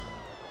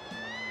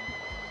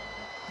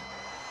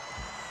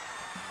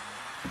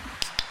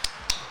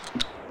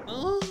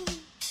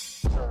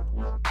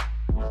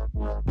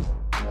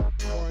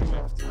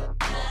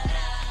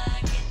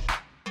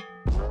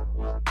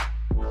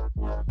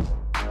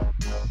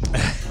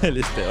El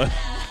Esteban.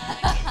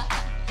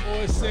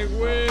 Oh, ese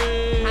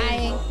güey.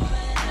 Hi.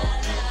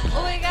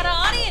 Oh, we got an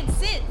audience.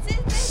 Sit.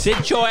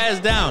 Sit your ass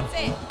down.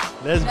 Sit.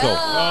 Let's go.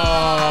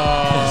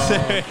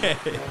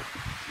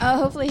 Oh,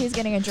 hopefully he's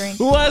getting a drink.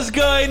 What's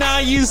going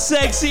on, you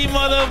sexy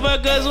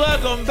motherfuckers?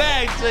 Welcome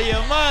back to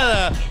your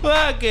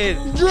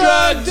motherfucking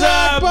Drug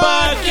Talk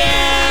Podcast.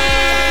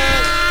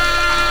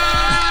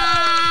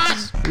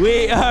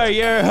 We are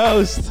your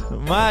hosts,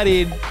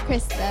 Marin.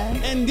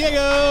 Krista. And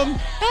Diego.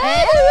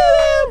 Hey.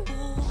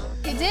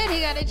 He did. He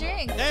got a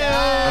drink.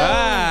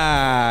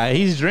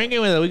 He's drinking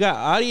with it. We got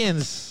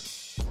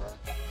audience.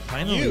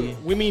 Finally.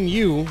 We mean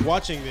you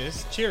watching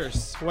this.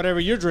 Cheers. Whatever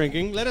you're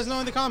drinking, let us know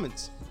in the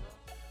comments.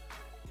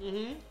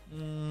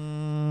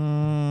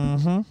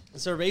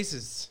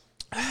 Cervezas.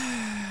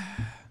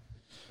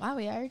 Wow,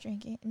 we are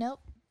drinking. Nope.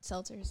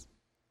 Seltzers.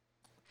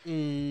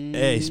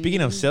 Hey,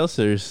 speaking of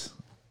seltzers,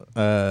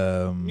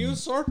 New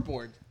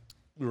surfboard.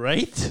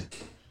 right?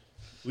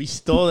 We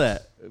stole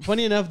that.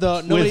 Funny enough,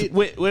 though, nobody.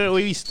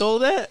 We stole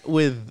that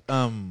with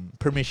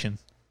permission.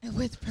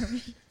 With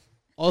permission.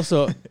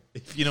 Also,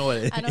 If you know what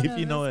it, I don't know. if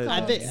you know what That's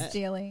it, I think- called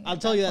stealing. I'll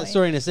at tell you that point.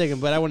 story in a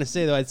second, but I want to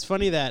say, though, it's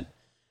funny that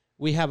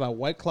we have a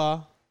White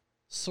Claw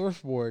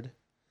surfboard,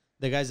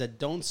 the guys that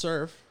don't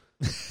surf,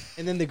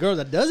 and then the girl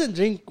that doesn't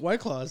drink White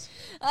Claws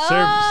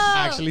Oh,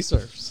 actually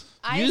surfs.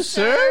 I You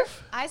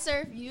surf? I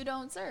surf. You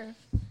don't surf.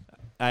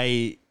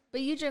 I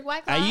But you drink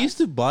White Claw. used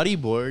to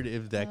bodyboard,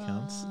 if that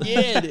counts.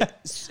 Yeah,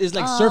 it's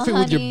like surfing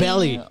with your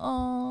belly.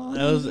 Oh,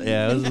 I was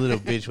a little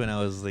bitch when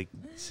I was like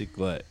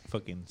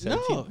fucking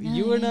 17. No,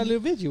 you were not a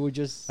little bitch. You were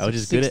just I was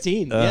just good at-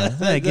 16.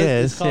 I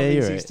guess. It's called Yeah,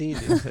 being you're right.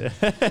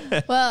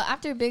 16. Well,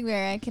 after Big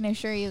Bear, I can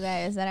assure you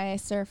guys that I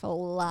surf a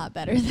lot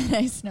better than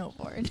I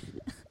snowboard.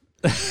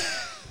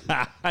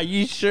 Are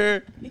you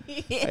sure?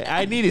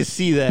 I need to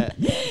see that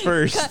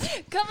first.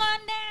 Come on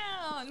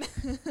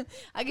down.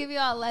 I'll give you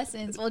all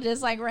lessons. We'll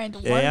just like rent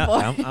one Yeah,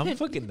 board. I'm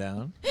fucking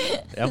down.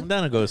 I'm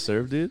down to go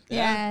surf, dude.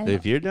 Yeah.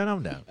 If you're down,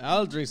 I'm down.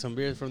 I'll drink some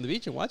beers from the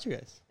beach and watch you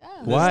guys.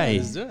 Oh. Why?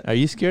 let's do it. Are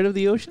you scared of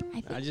the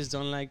ocean? I just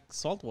don't like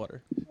salt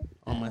water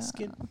on my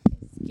skin.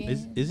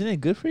 Isn't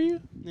it good for you?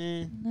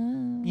 Eh,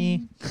 No. Yeah.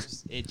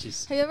 just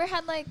itches. Have you ever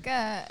had like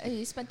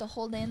you spent the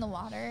whole day in the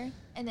water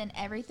and then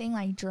everything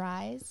like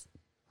dries?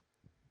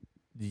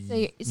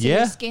 So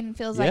your skin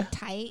feels Yeah. like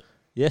tight.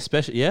 Yeah,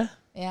 especially Yeah,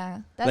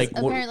 that's Like,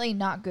 apparently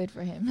not good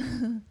for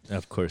him.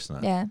 Of course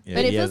not. yeah,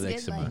 but it he feels has good.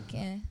 eczema. Like,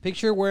 yeah.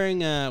 Picture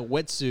wearing a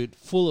wetsuit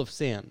full of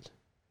sand.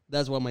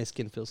 That's what my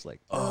skin feels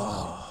like.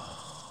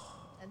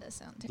 That does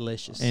sound terrible.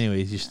 Delicious.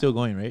 Anyways, you're still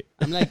going, right?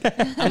 I'm like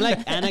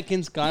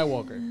Anakin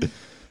Skywalker.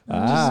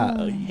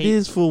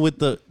 This fool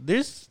with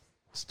there's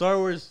Star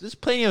Wars. There's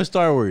plenty of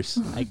Star Wars.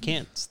 I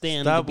can't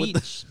stand Stop the with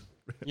beach.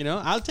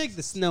 I'll take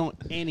the snow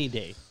any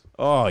day.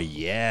 Oh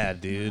yeah,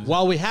 dude.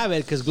 While we have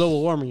it, because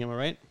global warming, am I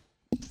right?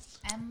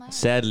 Am I?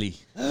 Sadly,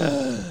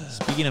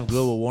 speaking of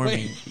global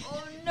warming,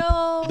 Oh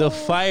no! the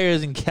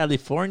fires in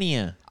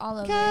California. all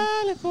over.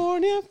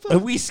 California.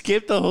 We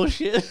skipped the whole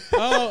shit.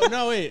 Oh,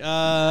 no, wait.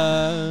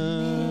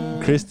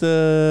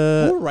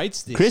 Krista. Who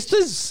writes this?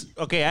 Krista's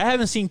okay. I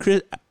haven't seen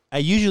Chris. I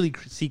usually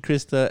see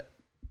Krista.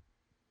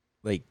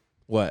 Like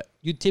what?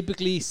 You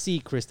typically see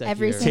Krista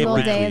Every here. single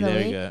around. day of the There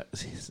week. you go.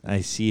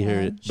 I see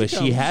her, Yeah. but she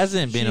comes.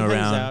 hasn't been She hangs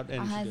around. out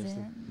and I she does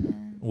hasn't. stuff.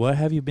 What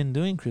have you been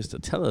doing, Krista?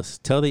 Tell us.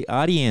 Tell the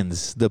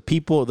audience, the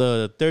people,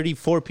 the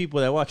 34 people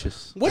that watch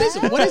us. What is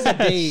a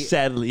day?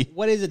 Sadly,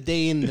 What is a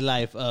day in the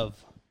life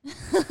of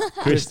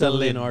Krista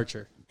Lynn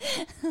Archer?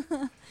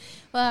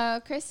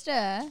 Well,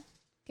 Krista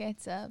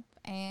gets up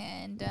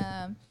and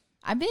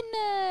I've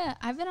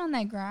been on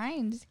that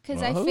grind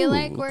because I feel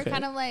like we're okay.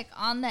 kind of like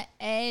on the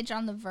edge,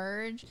 on the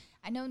verge.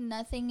 I know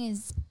nothing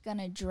is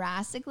gonna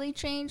drastically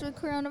change with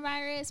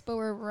coronavirus, but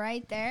we're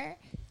right there.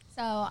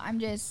 So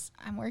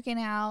I'm working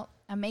out,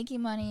 I'm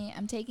making money,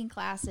 I'm taking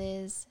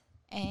classes,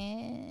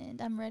 and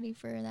I'm ready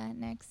for that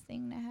next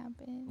thing to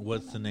happen.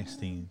 what's the next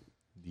thing?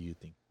 Do you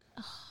think?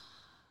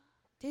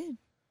 Dude,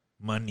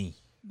 Money,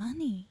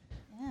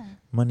 yeah.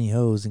 money,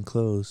 hoes and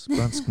clothes,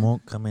 blunt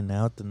smoke coming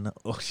out the.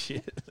 Oh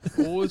shit!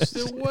 What's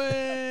the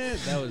way?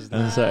 That was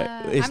I'm sorry.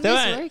 I'm Esteban,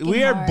 just working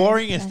we are hard,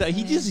 boring and that's stuff.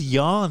 He it. just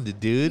yawned,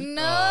 dude.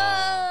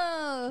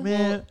 No.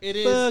 Man, it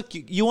is- fuck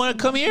you. You want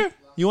to come here?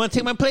 You want to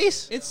take my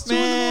place? It's 2 in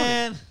the morning.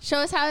 man. Show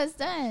us how it's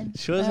done.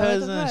 Show us What how the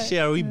it's done. fuck? Shit,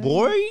 are we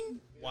boring?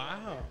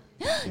 Wow.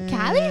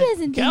 Callie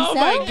doesn't think Oh so.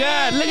 my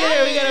God! Look at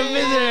her. We got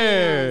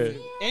a visitor.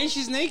 And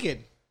she's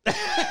naked.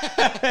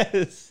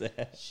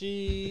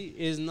 She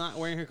is not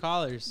wearing her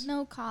collars.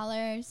 No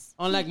collars.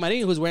 Unlike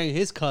Marin, who's wearing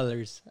his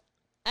colors.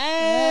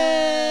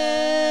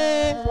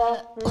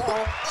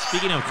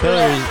 Speaking of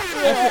colors,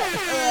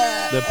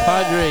 the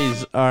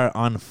Padres are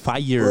on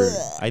fire.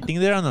 I think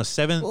they're on a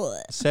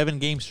seven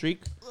game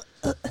streak.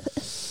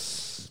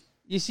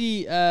 You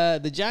see,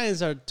 the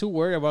Giants are too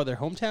worried about their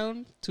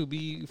hometown to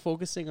be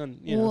focusing on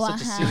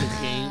such a serious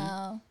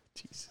game.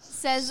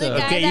 Says So- the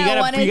guy Okay, that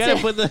wanted you gotta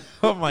to. put the.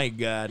 Oh my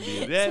God,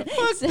 dude! Yeah,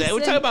 fuck that. We're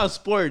talking about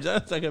sports.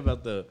 I'm talking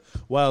about the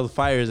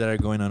wildfires that are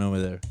going on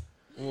over there,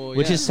 Well,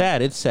 which yeah. is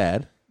sad. It's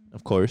sad,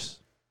 of course.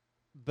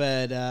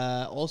 but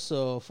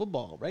also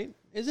football, right?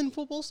 Isn't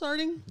football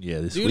starting?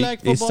 Yeah, this Do you week. like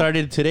It football?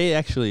 started today,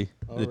 actually.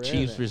 Oh, The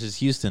Chiefs really? versus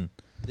Houston.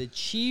 The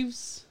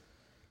Chiefs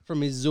from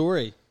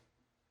Missouri.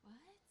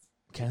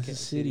 Kansas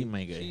City,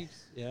 my guy.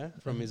 Chiefs, yeah,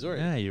 from Missouri.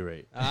 Yeah, you're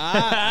right.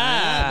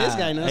 This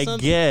guy knows I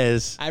something.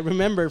 guess. I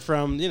remember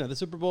from the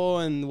Super Bowl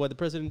and what the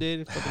president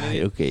did. Fucking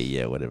idiot. Okay,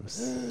 yeah, whatever.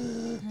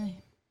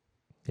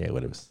 Yeah,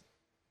 whatever.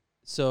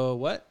 So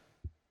what?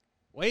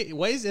 Wait,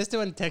 why is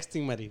Esteban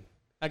texting Marin?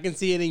 I can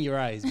see it in your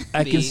eyes.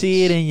 I can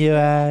see it in your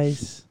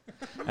eyes.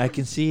 I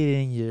can see it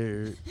in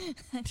your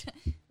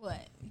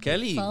What?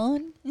 Kelly.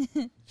 Phone?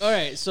 All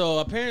right, so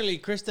apparently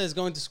Krista is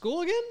going to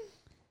school again?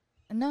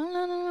 No,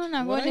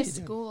 I'm What going are to you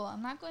doing? school.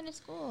 I'm not going to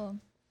school.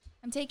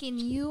 I'm taking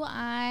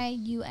UI,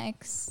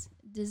 UX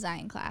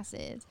design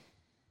classes.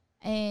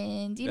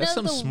 And That's know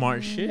some the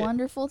smart shit.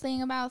 wonderful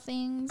thing about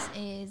things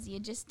is you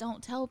just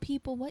don't tell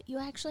people what you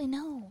actually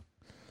know.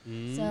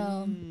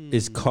 So,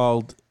 It's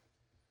called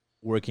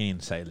working in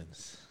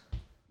silence,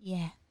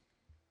 yeah.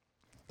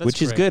 That's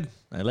which is great. good.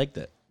 I like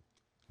that.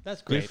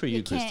 That's Good great. for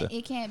you, Krista.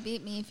 You can't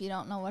beat me if you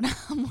don't know what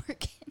I'm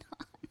working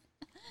on.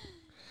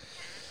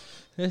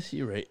 Yes,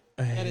 you're right.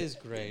 That is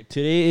great.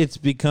 Today it's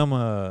become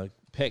a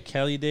Pet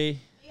Kelly Day.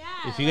 Yeah.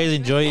 If you guys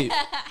enjoy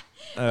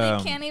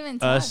I can't even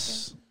talk.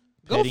 us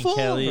Go petting follow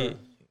Kelly, her.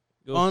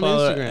 go On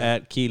follow Instagram.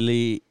 at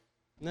Keely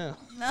No.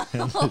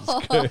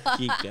 underscore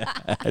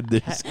Kika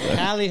underscore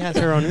Callie has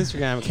her own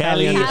Instagram.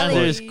 Kelly Callie.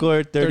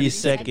 underscore 30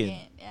 Second, second.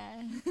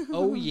 yeah.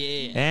 Oh,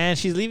 yeah. And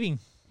she's leaving.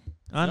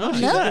 Oh, No, no, she's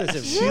she's not. gonna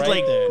sit She's right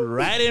like there.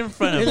 right in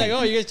front of You're me.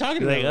 like, oh, you guys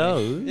talking You're about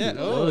like, me. oh, Yeah.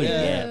 oh,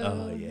 yeah. Oh,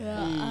 Uh,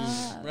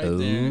 yeah. Right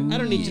there. I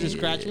don't need you to Ooh.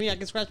 scratch me. I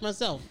can scratch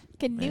myself.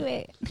 Can do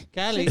it.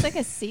 Callie. Looks like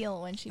a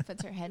seal when she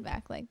puts her head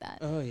back like that.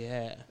 Oh,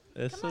 yeah.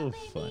 That's Come so on,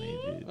 funny,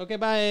 baby. dude. Okay,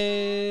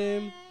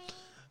 bye.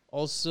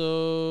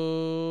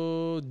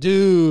 Also,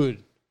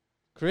 dude,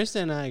 Krista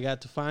and I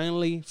got to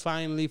finally,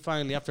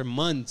 after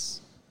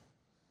months,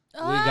 we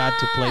got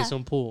to play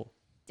some pool.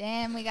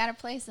 Damn, we gotta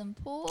play some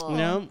pool. You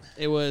know,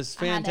 it was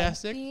I had a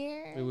fantastic.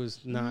 beer. It was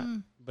not,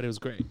 Mm. but it was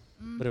great.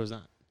 But it was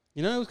not.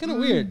 You know, it was kind of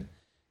weird.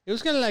 It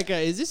was kind of like,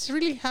 is this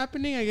really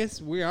happening? I guess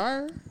we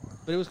are.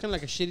 But it was kind of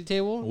like a shitty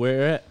table.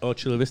 Where at? Oh,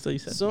 Chula Vista, you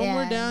said?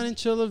 Somewhere Yeah. down in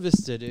Chula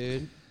Vista,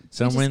 dude.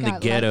 Somewhere in Just the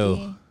got ghetto.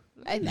 lucky.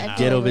 I Ghetto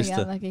feel like we Vista.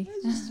 got lucky.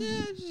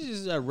 It's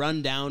just a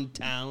rundown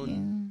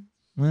town.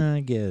 Yeah. Well,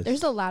 I guess.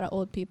 There's a lot of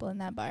old people in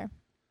that bar.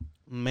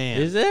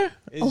 Man. Is there?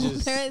 It's Oh,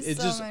 just, there is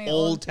it's so just many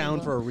old old town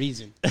people. for a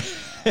reason.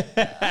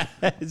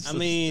 It's I so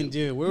mean,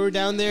 dude, we were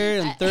down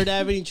there on 3rd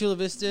Avenue, Chula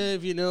Vista,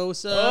 if you know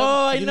what's up.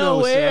 Oh, I you know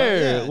what's up. where.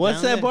 Yeah, What's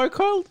down that there. bar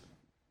called?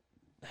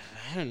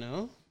 I don't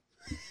know.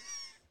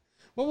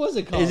 What was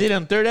it called? Is it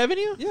on 3rd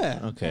Avenue? Yeah.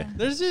 Okay.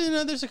 There's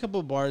there's a couple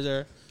of bars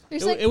there.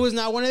 There's It, like it was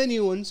not one of the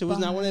new ones. It was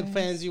not one of the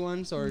bars. fancy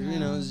ones, or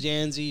No.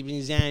 Zanzi.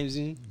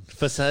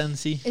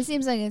 Fasansi. it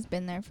seems like it's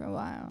been there for a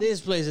while.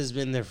 This place has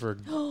been there for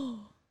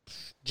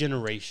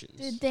generations.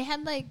 Dude, they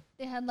had like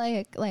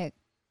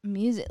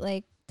music,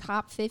 like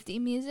top 50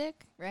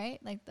 music, right?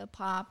 Like the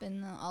pop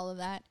and all of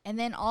that. And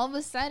then all of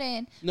a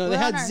sudden, No, we're they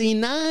had on our-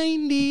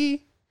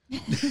 Z90.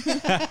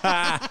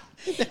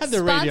 They had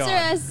the radio Sponsor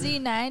on. us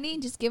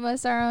Z90. Just give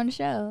us our own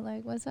show.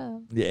 Like, what's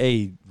up? Yeah,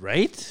 hey,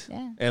 right?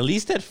 Yeah. At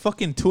least at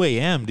fucking 2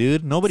 a.m.,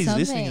 dude. Nobody's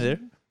listening Something. there.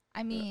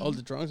 I mean, All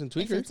the drunks and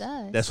if tweakers. it's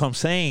us. That's what I'm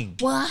saying.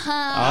 wow.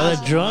 All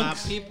the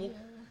drunks. People.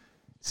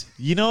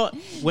 You know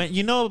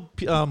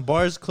when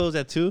bars close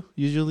at 2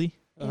 usually.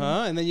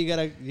 And then you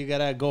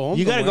gotta go home.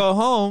 You gotta somewhere. go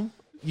home.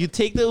 You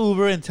take the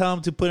Uber and tell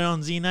them to put it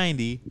on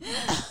Z90.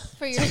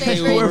 For your Uber.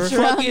 favorite We're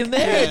drunk. fucking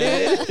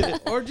there, dude.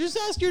 Or just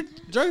ask your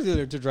drug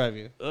dealer to drive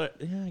you. Yeah,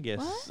 I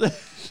guess.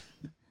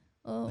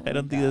 Oh, I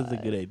don't think that's a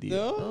good idea.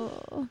 No.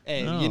 oh.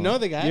 Hey, No. you know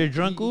the guy. You're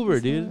drunk Uber,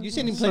 dude. You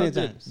seen him It's plenty all of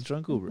good. times.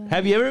 Drunk Uber.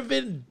 Have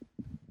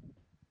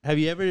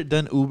you ever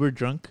done Uber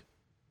drunk?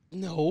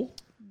 No.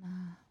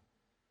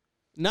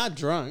 Not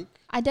drunk.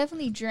 I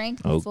definitely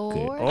drank Okay.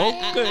 before.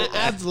 Okay.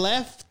 I've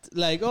left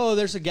like, oh,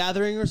 there's a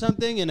gathering or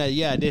something, and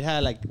I did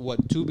have like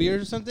 2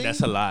 beers or something.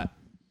 That's a lot.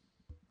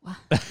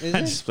 Is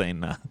I'm it? just playing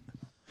now.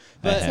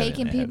 But-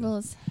 Taking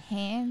people's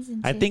hands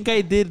and I think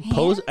I did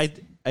post. Hands?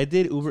 I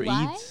did Uber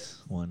Lives?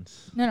 Eats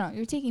once. No,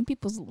 you're taking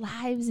people's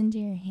lives into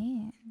your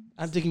hands.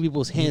 I'm taking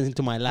people's hands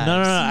into my lives. No.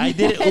 I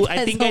did. I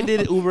That's think I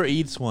did Uber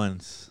Eats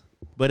once.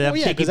 But I'm Oh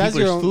yeah, taking because that's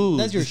people's your own, food.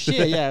 that's your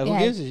shit. Yeah, who Yeah,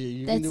 gives a shit? You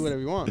can that's- do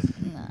whatever you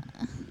want. Nah.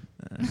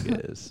 I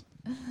guess.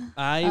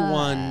 I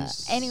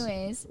once.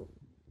 Anyways,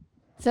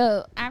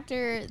 so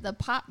after the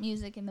pop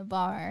music in the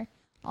bar,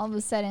 all of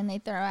a sudden they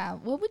throw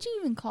out, what would you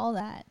even call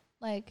that?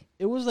 Like,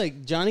 It was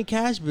like Johnny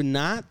Cash, but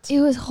not. it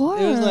was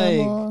horrible.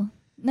 like-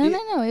 no,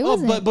 it Oh,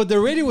 wasn't. but the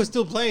radio was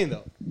still playing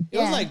though. It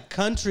was Yeah. like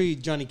country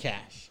Johnny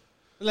Cash.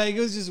 Like it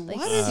was just Like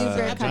what is super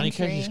happening? Johnny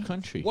country. Cash's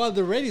country. While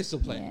the radio's still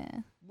playing. yeah.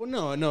 Well,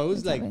 no, it was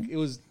It's like okay. it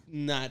was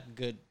not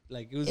good.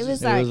 Like it was. It just,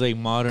 was It like was like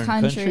modern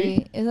country.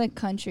 country. It was like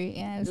country.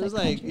 Yeah, It was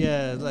like country.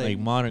 yeah, it was Like, like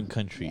modern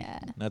country. Yeah.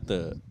 Not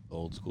the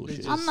old school It's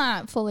shit. just- I'm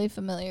not fully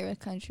familiar with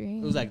country.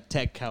 it was like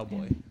tech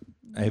cowboy.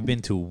 I've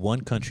been to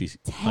one country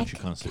Tech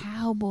concert.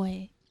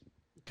 cowboy.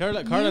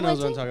 Carla You knows went what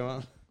I'm to? talking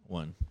about.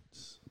 One.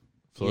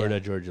 Florida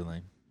Georgia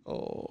line.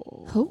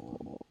 Oh.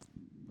 Who?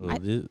 Well,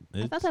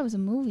 I thought that was a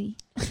movie.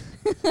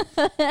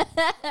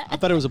 I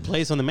thought it was a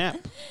place on the map.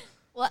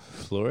 What?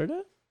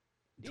 Florida,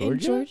 In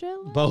Georgia?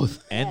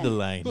 Both. and the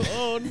line.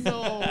 Oh,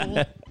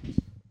 no.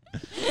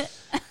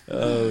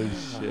 Oh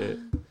shit!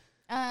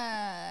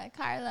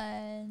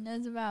 Carla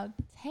knows about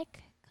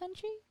Tech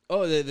Country.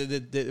 Oh,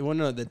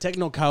 the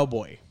techno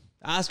cowboy.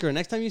 Ask her.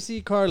 Next time you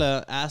see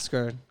Carla, ask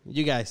her.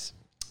 You guys,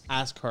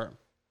 ask her.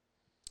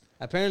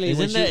 Apparently,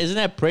 Isn't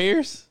that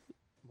prayers?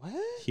 What?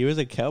 He was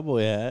a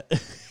cowboy hat.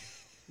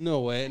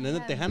 No way. No, Yeah,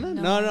 Tejana?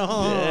 no. No.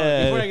 Hold on.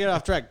 Yeah. Before I get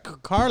off track,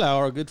 Carla,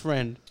 our good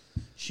friend,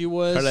 she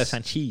was Carla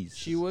Sanchez.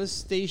 She was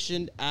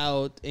stationed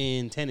out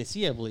in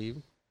Tennessee, I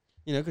believe.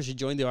 You know, because she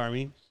joined the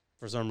army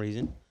for some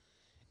reason.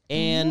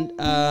 And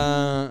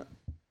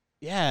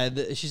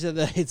she said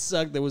that it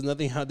sucked. There was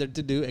nothing out there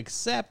to do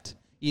except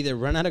either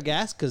run out of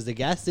gas, because the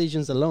gas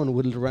stations alone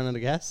wouldn't run out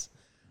of gas,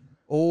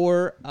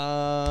 or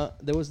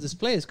there was this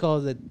place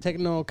called the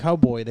Techno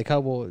Cowboy, the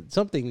Cowboy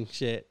something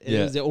shit. And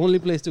it was the only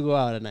place to go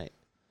out at night.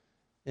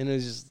 And it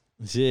was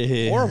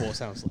just horrible,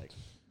 sounds like.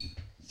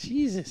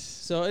 Jesus.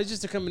 So it's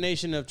just a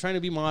combination of trying to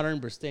be modern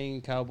but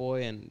staying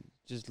cowboy and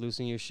just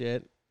losing your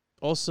shit.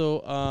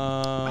 Also,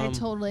 I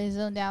totally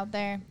zoned out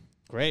there.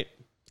 great.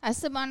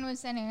 Esteban was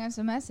sending us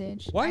a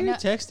message. Why are I you know,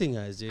 texting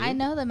us, dude? I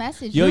know the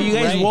message. Yo, you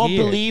guys Right won't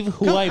here. believe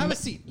who Come, I have a met.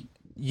 seat.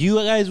 You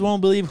guys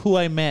won't believe who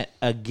I met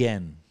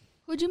again.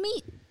 Who'd you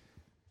meet?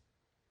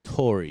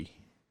 Tori.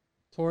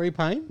 Tori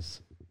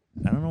Pines?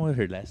 I don't know what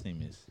her last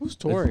name is. Who's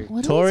Tori? What are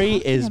we Tori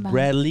talking is about?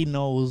 Bradley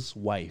Noel's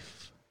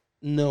wife.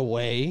 No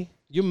way.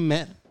 You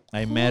met?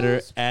 I met her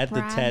Who's at the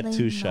Bradley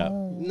tattoo shop.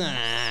 Noel?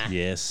 Nah.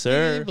 Yes, What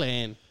are you sir.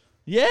 playing?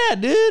 Yeah,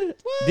 dude.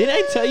 Did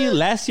I tell you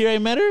last year I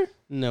met her?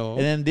 No.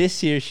 And then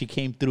this year she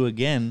came through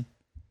again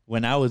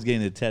when I was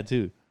getting the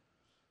tattoo.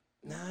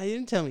 Nah, you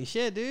didn't tell me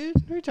shit, dude.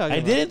 What are you talking I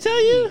about? didn't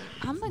tell you?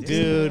 I'm a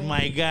Dude,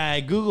 my guy.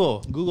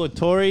 Google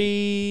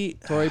Tori.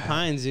 Tori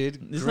Pines, dude.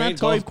 It's Great not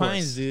Tori golf course.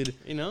 Pines, dude.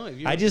 You know, if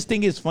you I just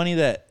think it's funny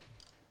that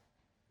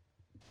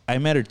I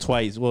met her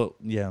twice. Well,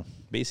 yeah,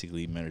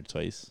 basically met her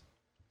twice.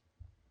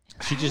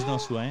 She just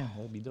knows who I am.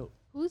 That'd be dope.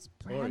 Who's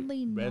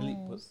Bradley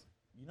Knowles?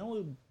 You know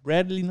what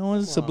Bradley Noel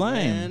is? Come on, Sublime.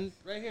 man.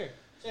 Right here.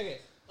 Check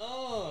it.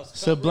 Oh,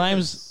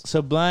 Scott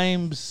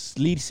Sublime's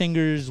lead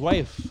singer's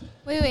wife.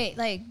 Wait,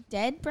 like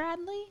dead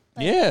Bradley?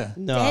 Like Yeah.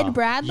 No. Dead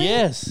Bradley?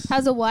 Yes.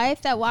 Has a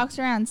wife that walks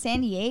around San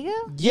Diego?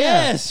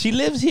 Yes, she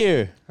lives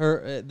here.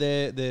 Her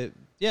the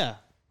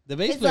bass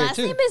His player last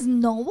too. name is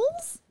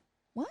Knowles?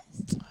 What?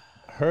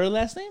 Her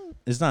last name?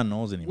 It's not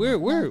Knowles anymore.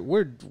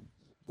 We're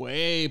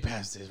way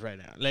past this right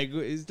now. Like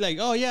it's like,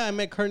 oh yeah, I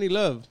met Courtney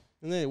Love,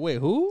 and then wait,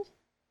 who?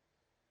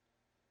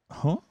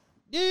 Huh?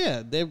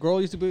 Yeah, Dave Grohl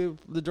used to be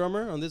the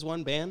drummer on this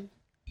one band.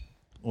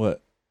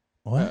 What?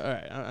 All What?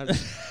 right,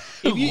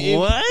 if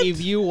What? If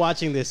you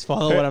watching this,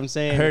 follow what I'm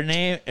saying. Her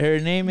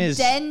name is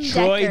Dendecker.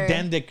 Troy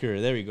Dendecker.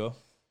 There we go.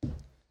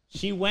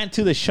 She went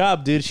to the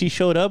shop, dude. She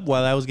showed up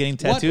while I was getting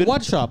tattooed.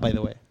 What shop, by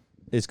the way?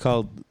 It's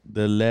called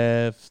The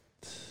Left.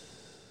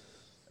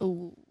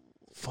 Ooh.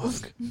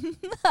 Fuck.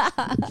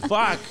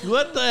 Fuck.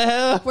 What the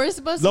hell? We're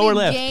supposed Lower to be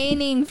left.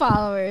 gaining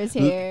followers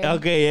here.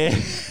 Okay, yeah.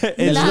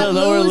 It's Not the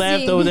lower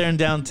left losing. over there in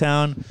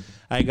downtown.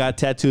 I got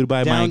tattooed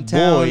by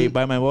Downtown-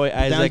 my boy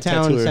Isaac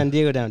Downtown Tattooer. San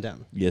Diego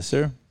downtown. Yes,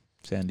 sir.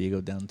 San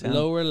Diego downtown.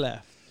 Lower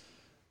left.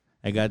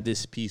 I got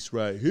this piece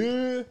right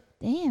here.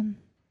 Damn.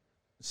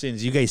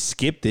 Since you guys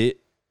skipped it,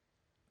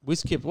 We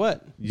skipped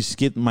what? you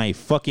skipped my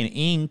fucking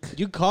ink.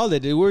 You called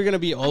it, dude. We're gonna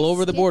be all I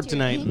over the skipped board your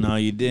tonight. ink. No,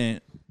 you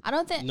didn't. I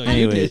don't think. No, how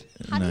you do Anyway,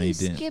 did. How no, do you you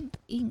didn't. skip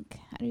ink?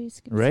 How do you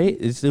skip? Right?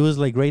 It was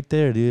like right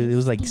there, dude. It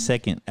was like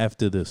second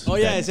after this. Oh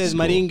yeah, it says School.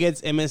 Marin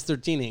gets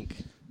MS-13 ink.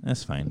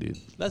 That's fine, dude.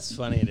 That's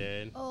funny,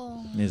 dude.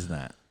 Oh, It's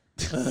not.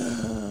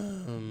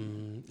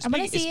 I'm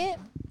gonna see it.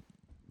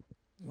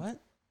 What?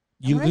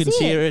 You wanna can see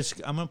see it.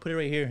 it. I'm gonna put it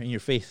right here in your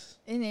face.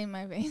 It ain't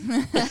my face.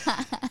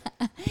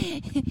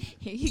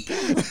 Here you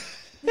go.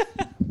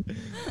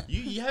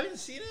 You haven't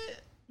seen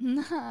it?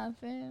 Nah,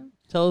 fam.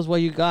 Tell us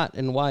what you got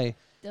and why.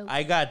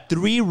 I got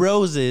 3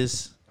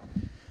 roses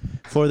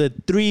for the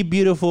 3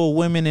 beautiful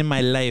women in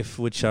my life,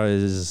 which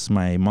is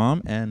my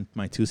mom and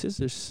my 2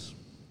 sisters.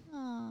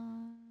 Aw,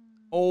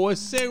 Oh, a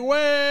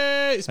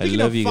segue. Speaking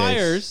love of you guys.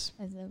 fires,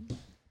 I love-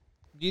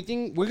 do you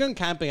think we're going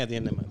camping at the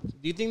end of the month?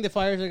 Do you think the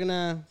fires are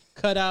gonna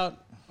cut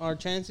out our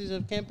chances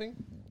of camping?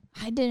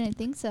 I didn't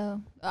think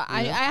so.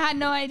 I Yeah. had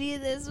no idea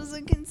this was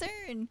a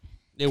concern.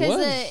 It 'Cause,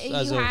 was you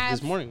as of have-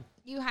 this morning.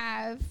 You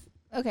have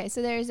okay,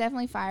 so there's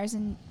definitely fires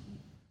in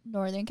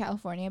Northern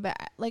California, but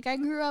like I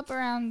grew up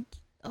around.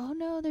 Oh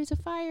no, there's a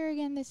fire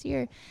again this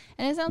year,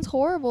 and it sounds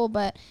horrible,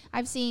 but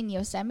I've seen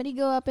Yosemite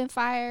go up in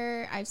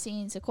fire. I've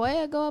seen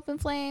Sequoia go up in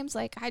flames.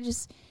 Like I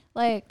just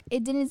like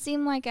it didn't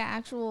seem like an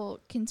actual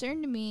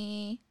concern to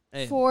me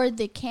Hey. for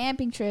the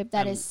camping trip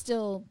that I'm- is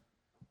still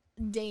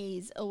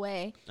days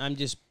away. I'm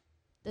just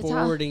That's how-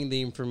 forwarding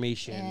the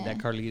information Yeah.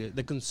 that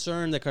the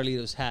concern that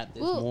Carlitos had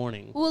this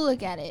morning. We'll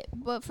look at it,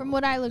 but from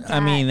what I looked at, I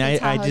mean, the I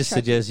Tahoe just truck-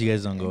 suggest you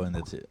guys don't go, and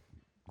that's it.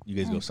 You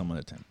guys go some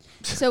other time.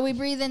 So we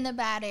breathe in the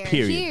bad air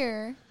Period.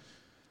 here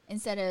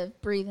instead of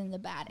breathing the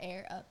bad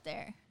air up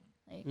there.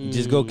 Like,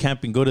 Just go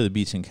camping. Go to the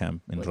beach and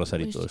camp in Which-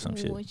 Rosarito or some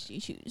shit. Which do you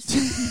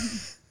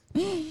choose?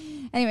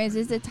 Anyways,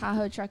 it's the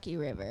Tahoe Truckee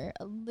River,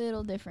 a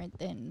little different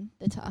than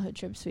the Tahoe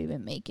trips we've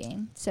been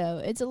making. So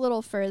it's a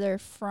little further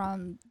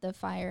from the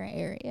fire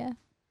area.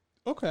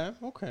 Okay.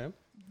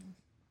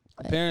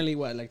 Apparently,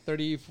 what, like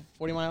 30,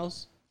 40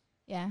 miles?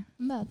 Yeah,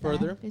 about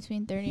Further? that,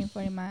 between 30 and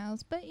 40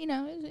 miles. But,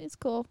 it's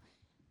cool.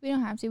 We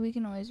don't have to. We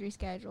can always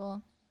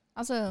reschedule.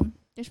 Also,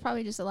 there's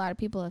probably just a lot of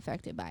people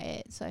affected by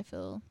it. So I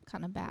feel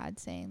kind of bad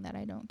saying that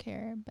I don't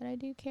care, but I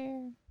do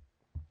care.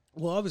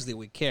 Well, obviously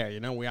we care.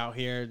 We're out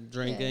here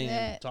drinking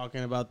Yeah. and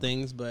talking about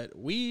things, but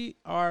we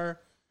are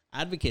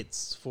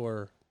advocates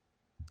for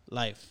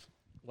life.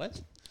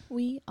 What?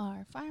 We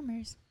are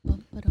farmers.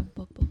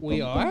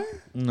 We are?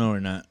 No, we're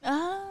not.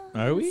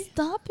 Are we?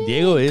 Stop it.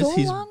 Diego is. Go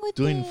He's along with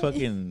doing it.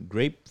 fucking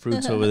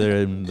grapefruits over there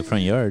in the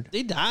front yard.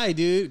 They die,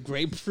 dude.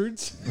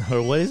 Grapefruits.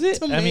 Or what is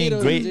it? I mean,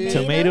 Tomatoes, great dude.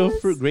 tomato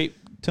Tomatoes? fruit, grape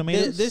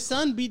tomatoes. The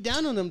sun beat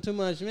down on them too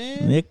much,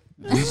 man. Nick,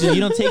 you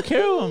don't take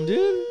care of them,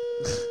 dude.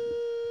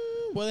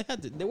 Well, they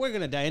had to. They were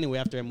gonna die anyway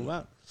after I move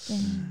out, Yeah.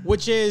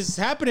 which is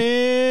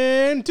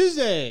happening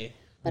Tuesday.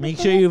 Make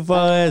sure you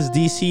follow us.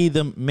 DC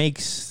the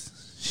makes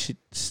shit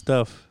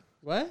stuff.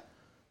 What?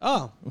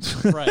 Oh,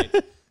 right.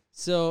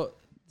 So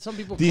some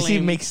people DC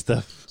claim, makes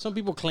stuff. some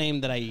people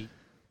claim that I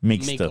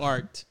Make make stuff.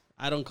 art.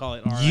 I don't call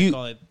it art. I You-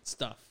 call it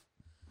stuff.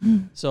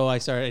 So I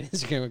started an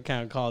Instagram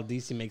account called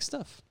DC Makes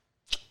Stuff.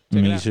 Check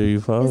it Make out. sure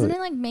you follow Isn't it. it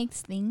like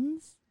makes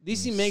things?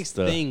 DC makes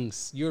Stuff.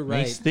 things. You're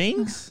right. Makes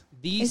things?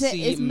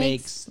 DC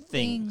makes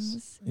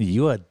things.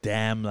 You a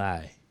damn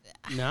lie.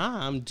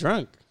 Nah, I'm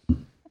drunk.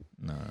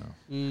 No.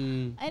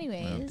 Mm,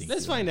 Anyways, think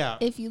let's find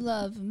out. if you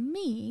love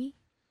me,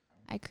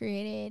 I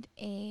created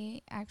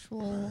a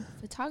actual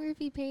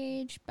photography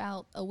page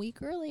about a week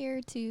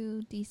earlier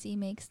to DC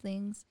Makes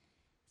Things,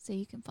 so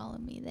you can follow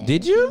me there.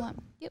 Did if you?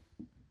 want. Yep.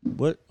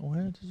 What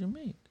did you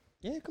make?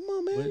 Yeah, come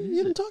on, man. What is You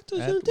didn't it? talk to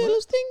us. At You didn't tell what?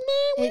 us things,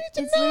 man. We need It's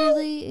to know.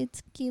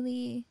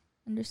 literally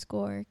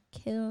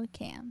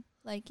Keely_kill_cam.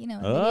 Like, video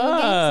games,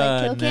 Ah,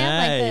 like kill cam, like the,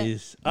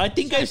 nice. I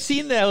think I've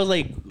seen that. I was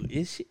like,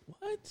 is she?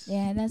 What?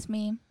 yeah, that's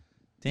me.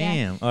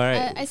 Damn. All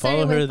right. I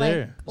Follow started her with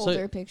there. like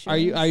older pictures. Are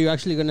you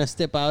actually gonna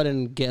step out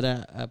and get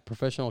a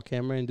professional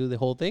camera and do the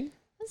whole thing?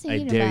 I'm I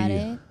thinking dare about you.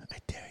 it. I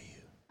dare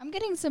you. I'm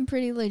getting some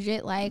pretty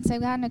legit likes.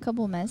 I've gotten a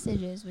couple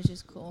messages, which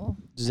is cool.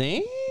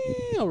 Zane,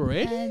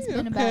 already? It's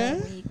been about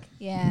a week.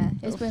 Yeah,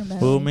 it's been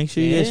about Well, a week. make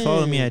sure you guys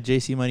follow me Yeah. at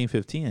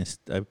JCMoney15.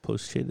 I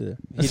post shit there.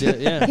 He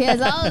did, yeah. He has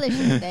all the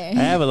shit there. I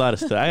have a lot of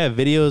stuff. I have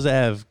videos. I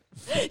have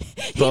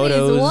photos.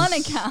 He needs one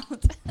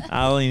account.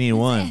 I only need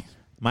one.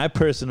 My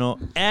personal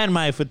and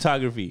my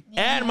photography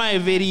and my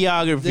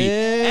videography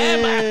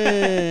and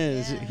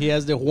Yes. He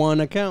has the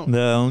one account. the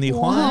only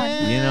one. One.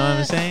 You know what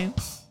I'm saying?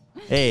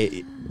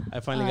 Hey,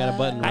 I finally got a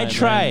button. I right,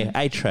 try. man.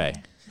 I try.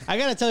 I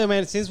gotta tell you,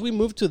 man. Since we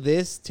moved to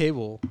this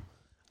table,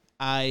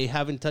 I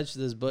haven't touched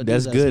this button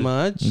That's as good.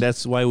 much.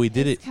 That's why we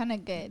did It's it kind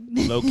of good.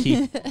 low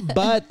key.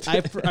 But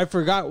I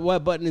forgot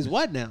what button is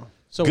what now.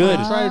 So Good. when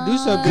I try to do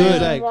something, Good.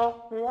 it's like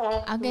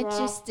I'll get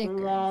you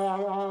stickers.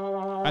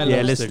 I Yeah,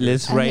 love let's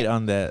stickers. write Okay.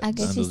 on that I'll on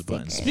get you those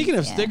buttons. stickers. Speaking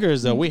of Yeah.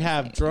 stickers, though, we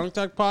have Drunk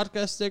Talk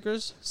Podcast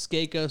stickers,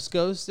 Skako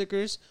Sko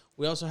stickers.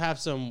 We also have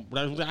some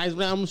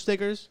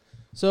stickers.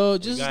 So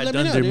just Got let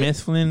me know, Dunder dude.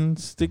 Mifflin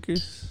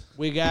stickers.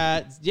 We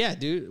got, yeah,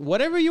 dude,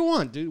 whatever you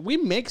want, dude. We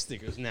make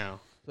stickers now,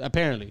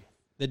 apparently.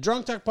 The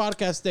Drunk Talk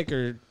Podcast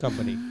sticker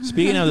company.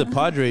 Speaking of the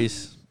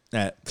Padres,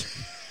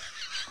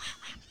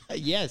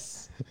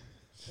 Yes.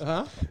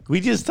 Uh-huh. we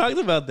just talked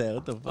about that.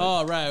 What the fuck?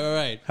 Oh,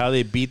 right. How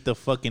they beat the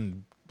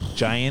fucking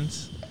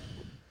Giants.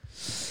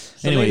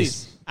 So Anyways.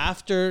 ladies,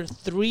 after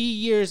 3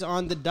 years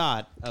on the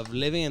dot of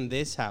living in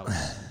this house,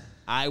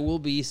 I will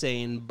be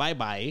saying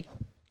bye-bye.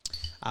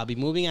 I'll be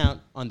moving out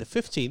on the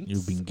 15th.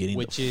 You've been getting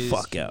which the is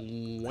fuck out.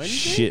 Wednesday?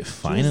 Shit,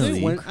 Tuesday?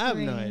 finally. I have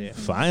no idea.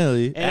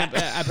 Finally. And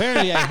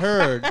apparently, I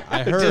heard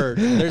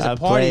there's a I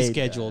party played.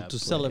 scheduled I to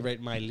played.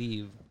 celebrate my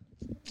leave.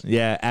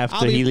 Yeah, after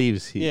I'll be- he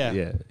leaves.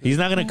 Yeah. He's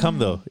not going to come,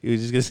 though. He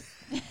was just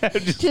going to...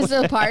 Just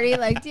a party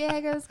like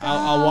Diego's.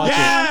 I'll watch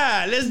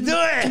Yeah, let's do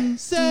it.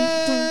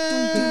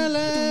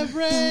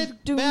 Celebrate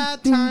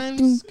bad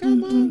times.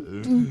 Come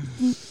on.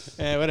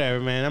 Yeah, whatever,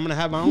 man. I'm gonna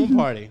have my own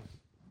party.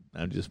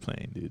 I'm just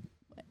playing, dude.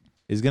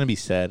 It's going to be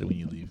sad when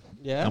you leave.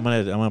 Yeah. I'm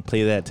gonna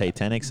play that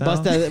Titanic song.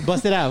 Bust it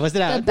out. Bust it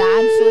The out.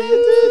 bad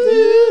sleep.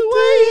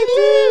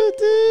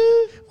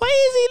 Why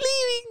is he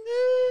leaving?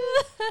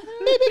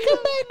 Maybe come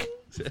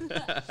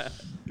back.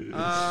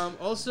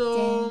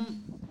 Also,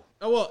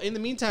 in the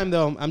meantime,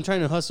 though, I'm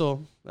trying to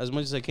hustle as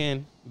much as I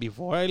can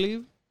before I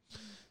leave.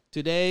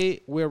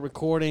 Today, we're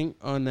recording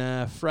on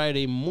a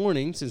Friday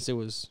morning since it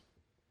was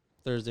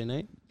Thursday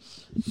night.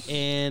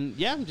 And,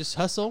 yeah, just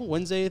hustle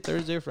Wednesday,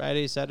 Thursday,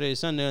 Friday, Saturday,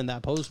 Sunday, and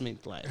that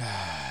Postmates life.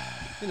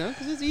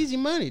 Because it's easy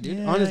money,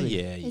 dude.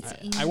 Honestly. Yeah. It's I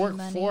easy work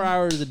money. 4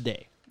 hours a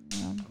day.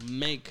 Yeah.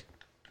 Make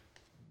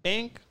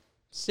bank,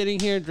 sitting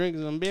here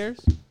drinking some beers.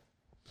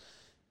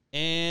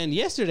 And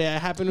yesterday I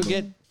happened to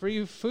get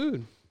free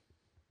food.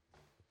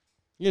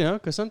 You know,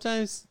 because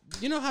sometimes,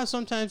 you know how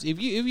sometimes if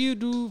you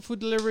do food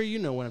delivery, you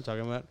know what I'm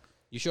talking about.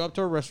 You show up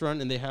to a restaurant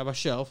and they have a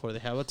shelf or they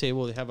have a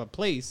table, they have a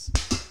place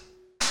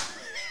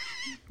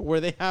where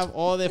they have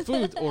all their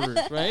food orders,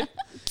 right?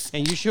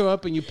 And you show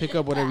up and you pick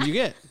up whatever you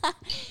get.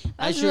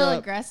 That's real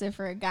aggressive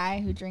for a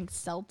guy who drinks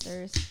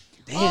seltzers.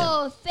 Damn.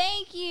 Oh,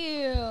 thank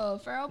you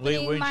for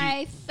opening weren't my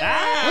you- third.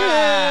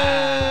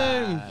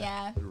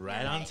 Yeah.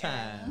 Right on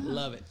time.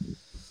 Love it.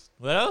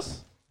 What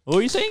else? What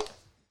were you saying?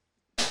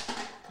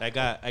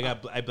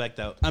 I blacked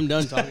out. I'm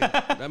done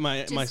talking.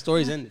 my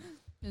story's ended.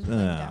 Just went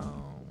down.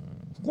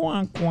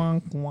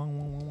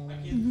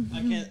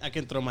 I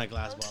can throw my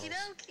glass bottles.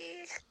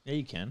 Yeah,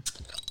 you can.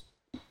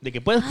 De que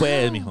puedes,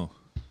 mijo.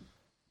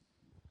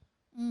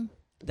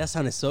 That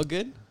sounded so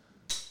good.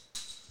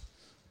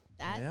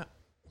 That. Yeah.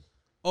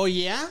 Oh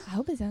yeah, I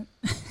hope it's not.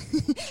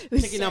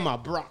 taking out my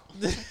bra.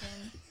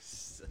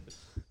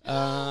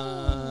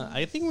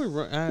 I think we're.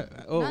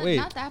 Wait.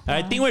 Not that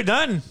I far. think we're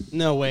done.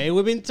 No way.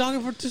 We've been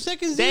talking for 2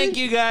 seconds. Thank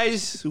you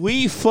guys.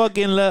 We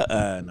fucking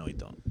love. No, we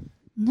don't.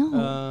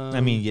 No. I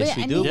mean, yes,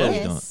 Wait, we do, need but we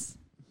this.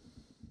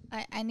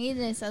 I need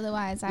this,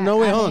 otherwise No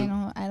way I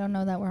on. I don't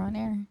know that we're on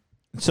air.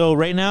 don't. So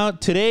right now,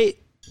 today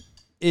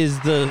is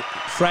the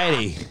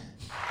Friday.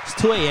 It's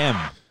 2 a.m.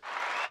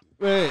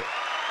 Wait.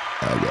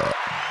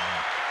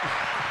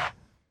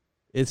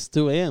 It's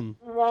 2 a.m.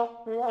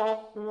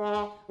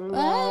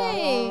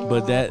 Hey.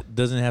 But that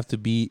doesn't have to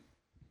be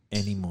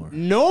anymore.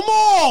 No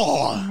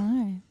more.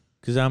 Alright.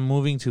 Because I'm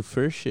moving to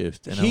first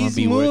shift. And I'm going He's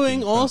to be moving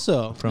working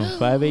also. from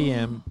 5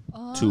 a.m.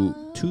 to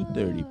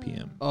 2:30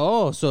 p.m.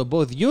 Oh, so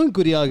both you and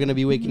Curiel are gonna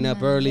be waking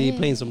up early,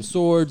 playing some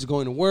swords,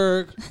 going to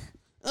work.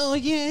 Oh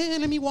yeah,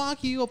 let me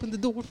walk you, open the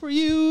door for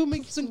you,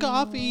 make you some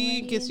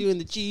coffee, kiss you in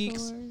the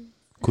cheeks.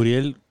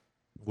 Curiel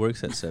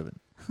works at 7.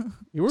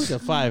 He works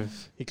at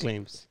 5, he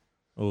claims.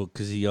 Oh,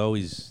 because he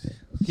always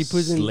He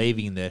puts in-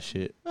 slaving that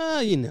shit.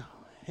 Well, you know,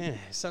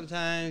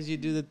 sometimes you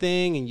do the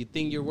thing and you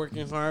think you're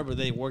working hard, but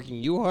they're working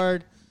you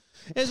hard.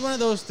 It's one of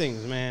those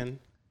things, man.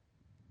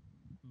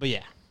 But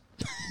yeah.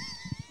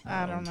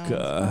 I don't know.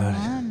 God.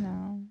 I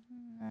know.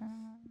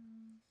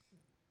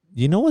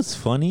 You know what's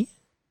funny?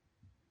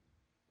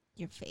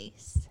 Your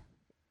face.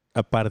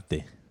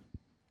 Aparte.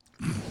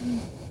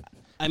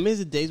 I miss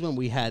the days when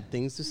we had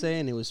things to say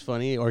and it was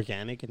funny,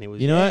 organic, and it was.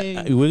 You know hey.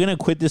 what? We're gonna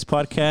quit this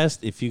podcast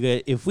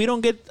if we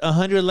don't get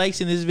 100 likes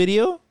in this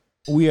video.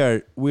 We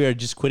are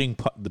just quitting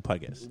the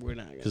podcast We're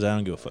not. because I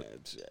don't give a fuck.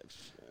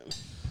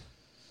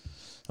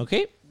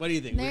 Okay, What do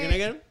you think? We're gonna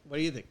get him? What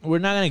do you think? we're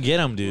not gonna get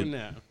them, dude.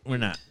 No. We're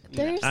not.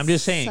 There's I'm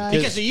just saying, such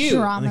because of you.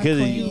 drama Because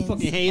of you. queens.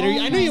 Fucking hater.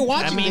 Oh I know you're my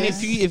watching. I mean,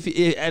 this.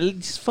 if at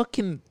least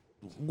fucking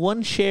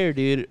one share,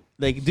 dude.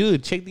 Like,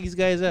 dude, check these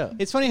guys out.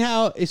 It's funny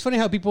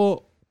how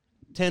people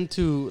tend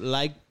to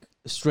like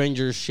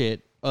stranger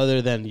shit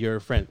other than your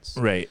friends.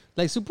 Right.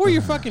 Like support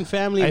your fucking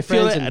family, I and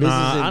feel friends, like and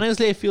businesses. and-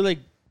 honestly, I feel like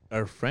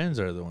our friends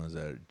are the ones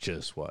that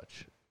just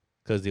watch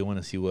because they want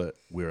to see what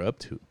we're up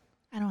to.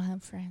 I don't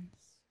have friends.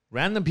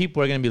 Random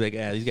people are gonna be like,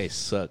 these guys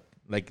suck.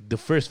 Like the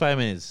first 5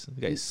 minutes, these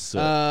guys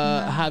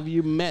suck. Have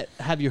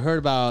you heard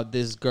about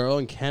this girl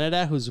in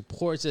Canada who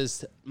supports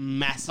us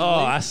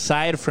massively?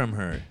 Aside from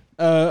her,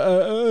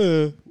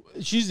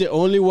 she's the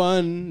only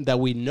one that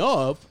we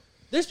know of.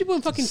 There's people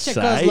in fucking Psych.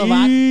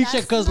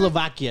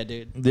 Czechoslovakia,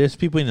 dude. there's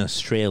people in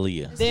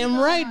Australia. Damn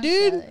right,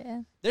 dude.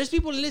 Yeah. There's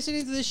people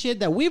listening to this shit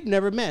that we've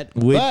never met,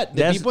 With- but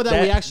the people that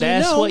we actually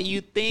that's know. what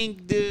you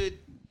think, dude.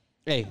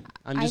 Hey,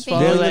 I'm I just think-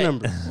 following They're the like-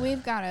 numbers.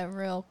 We've got a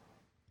real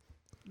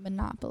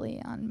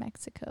monopoly on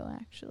Mexico,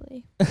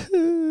 actually.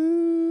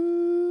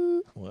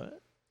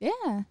 What?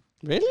 Yeah.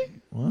 Really?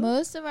 What?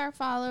 Most of our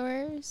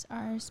followers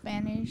are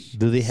Spanish.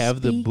 Do they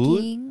have the boot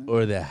speaking.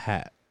 or the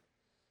hat?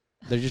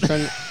 They're just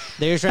trying.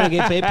 They're just trying to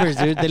get papers,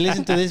 dude. They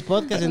listen to this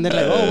podcast and they're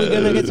like, "Oh, we're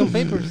gonna get some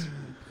papers."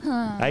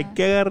 Hay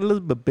que agarrar los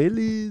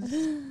papeles.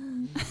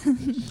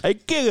 Hay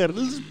que agarrar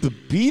los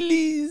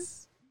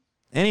papeles.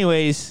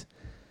 Anyways,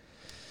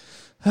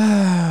 We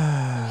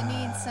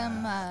need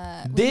some.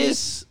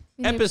 this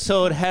we need-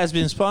 episode has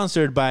been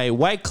sponsored by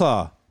White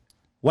Claw.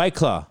 White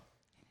Claw.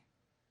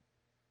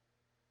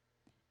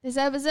 This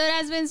episode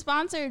has been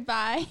sponsored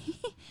by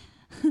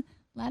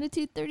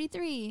Latitude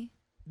 33.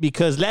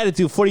 Because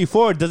Latitude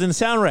 44 doesn't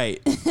sound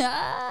right.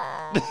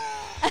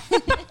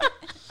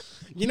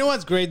 You know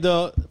what's great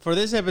though? For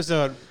this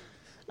episode,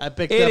 I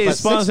picked It up a is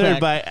sponsored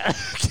six-pack. by.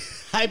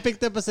 I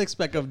picked up a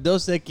 6-pack of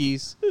Dos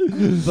Equis,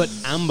 but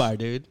amber,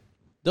 dude.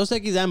 Dos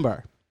Equis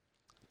amber.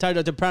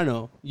 Tardo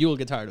temprano, you will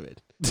get tired of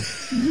it.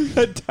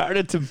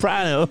 Tarda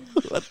Temprano.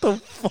 What the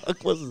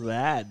fuck was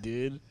that,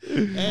 dude?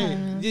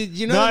 Hey, did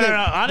you know? No. the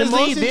Honestly,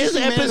 most this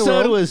interesting man in the episode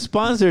world- was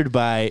sponsored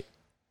by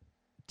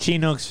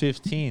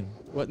Chinox15.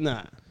 What?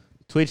 Nah.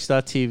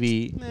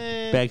 Twitch.tv Nah.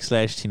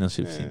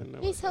 /Chinox15. Nah,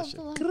 Please help the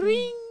bullshit.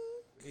 lucky.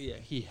 Yeah,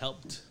 he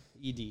helped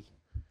ED. Wait,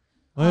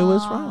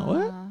 what's wrong?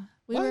 What?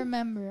 We What?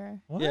 remember.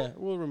 What? Yeah,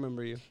 we'll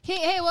remember you.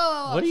 Hey,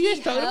 whoa. What are you He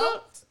guys talking about?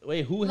 helped?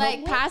 Wait, who Like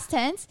helped? past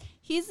tense.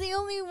 He's the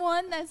only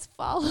one that's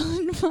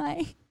followed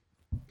my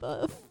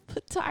the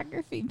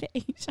photography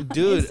page. on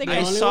Dude, Instagram.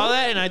 I saw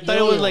that and I thought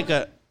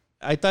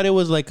it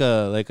was like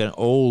an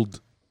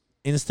old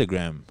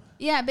Instagram.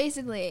 Yeah,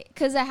 basically,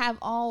 because I have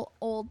all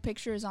old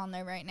pictures on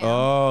there right now.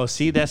 Oh,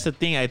 see, that's the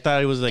thing. I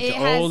thought it was like It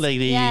old, has- like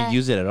they yeah. didn't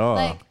use it at all.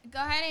 Like, go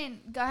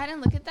ahead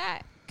and look at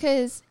that,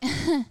 because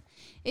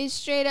it's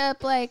straight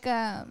up like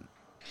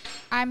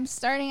I'm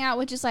starting out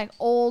with just like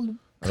old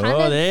kind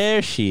oh, of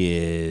there she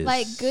is.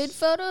 like good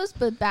photos,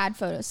 but bad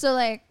photos. So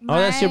like, Oh,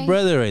 that's your my-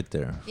 brother right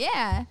there.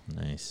 Yeah,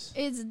 Nice.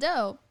 it's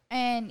dope.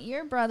 And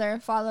your brother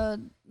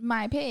followed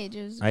my page.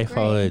 It was I great.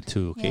 follow it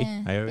too. Okay,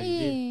 Yeah. I already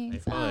did. I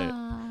Thanks. follow it.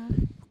 Aw.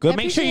 Go I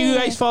make sure you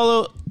appreciate guys it.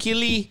 follow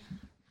Killy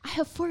I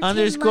have 14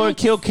 underscore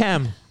likes.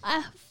 Killcam. I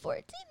have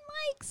 14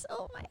 likes.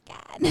 Oh my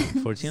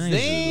god. 14 is a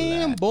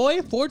Damn, lot.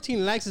 boy.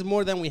 14 likes is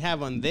more than we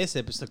have on this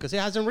episode because it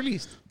hasn't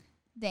released.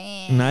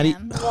 Damn. Not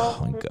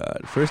oh my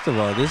god. First of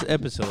all, this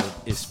episode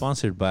is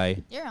sponsored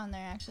by. You're on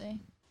there actually.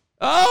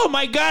 Oh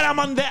my god, I'm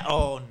on that.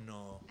 Oh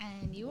no.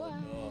 And you are.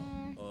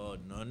 Oh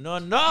no.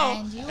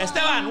 And you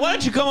Esteban, are. why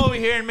don't you come over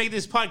here and make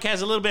this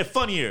podcast a little bit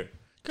funnier?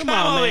 Come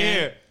on, over man.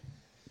 here.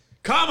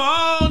 Come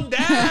on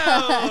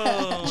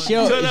down.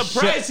 Show- So the show-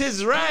 price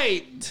is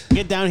right.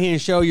 Get down here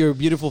and show your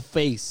beautiful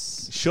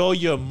face. Show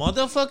your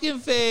motherfucking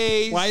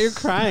face. Why you're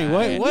crying?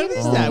 What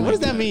is Oh that? my What does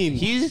that God.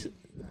 mean?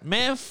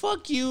 Man,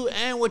 fuck you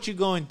and what you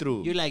going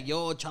through. You're like,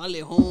 yo, Charlie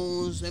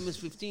Holmes,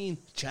 MS-15.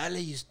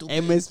 Charlie, you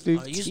stupid.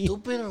 MS-15. Are you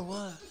stupid or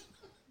what?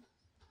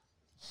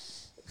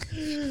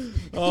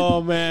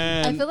 Oh, I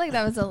man. feel like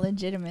that was a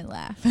legitimate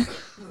laugh.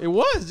 It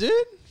was, dude.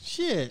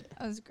 Shit.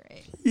 That was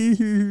great.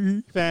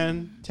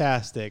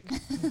 Fantastic.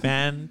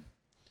 Fantastic.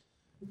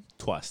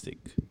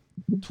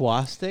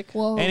 Twastic?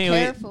 Whoa, Anyway,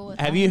 careful with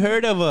have that. you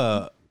heard of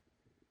a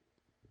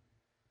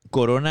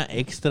Corona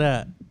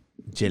Extra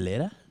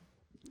Gelera?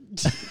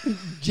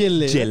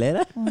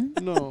 Gelera?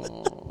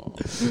 No.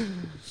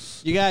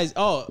 You guys,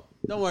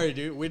 don't worry,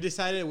 dude. We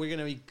decided we're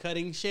gonna be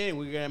cutting shit and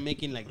we're gonna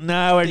making like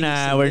No, we're things not.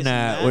 and We're this and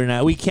not. that. We're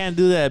not. We can't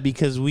do that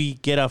because we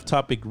get off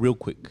topic real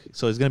quick.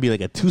 So it's gonna be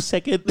like a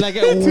 2-second, like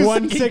a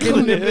 1 second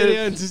in the clip.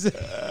 video.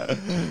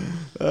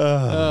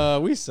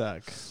 And we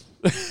suck.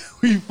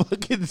 We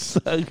fucking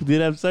suck,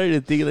 dude. I'm starting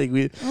to think like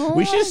we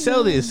Oh should my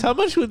sell this. How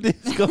much would this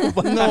go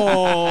for?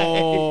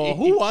 No,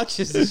 who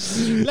watches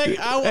this? Like,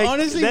 I Like,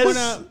 honestly that's,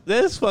 wanna.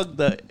 that's fucked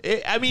up.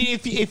 I mean,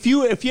 if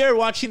you're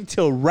watching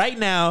till right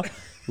now,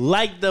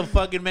 like the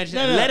fucking mention,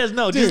 No, let us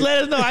know. dude. Just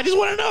let us know. I just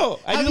want to know.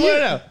 I Have just want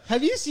to know.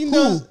 Have you seen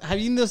those? Have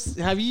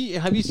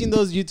you seen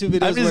those YouTube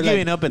videos I'm just where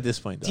giving like, up at this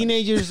point. Dog.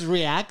 teenagers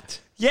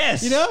react?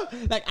 Yes. You know,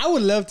 like I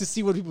would love to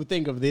see what people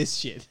think of this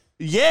shit.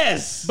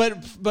 Yes.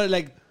 But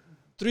like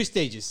 3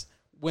 stages.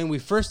 When we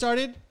first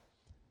started,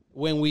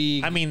 when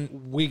we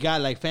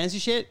got like fancy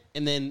shit,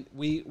 and then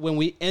when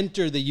we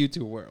enter the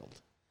YouTube world.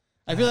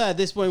 I feel that at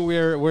this point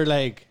we're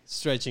like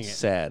stretching it.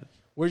 sad.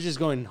 We're just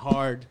going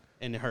hard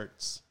and it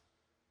hurts.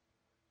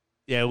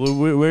 Yeah,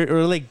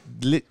 we're like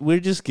we're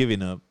just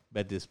giving up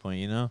at this point.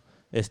 You know,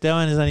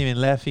 Esteban is not even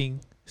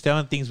laughing.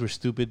 Esteban thinks we're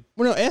stupid.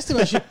 Well, no,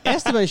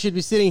 Esteban should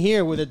be sitting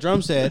here with a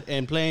drum set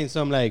and playing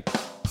some like.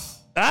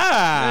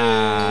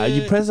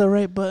 You press the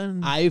right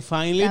button. I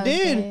finally That was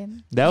did.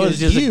 good. That was Because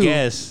just a you-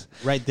 guess.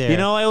 Right there. You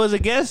know why it was a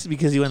guess?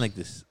 Because he went like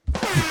this.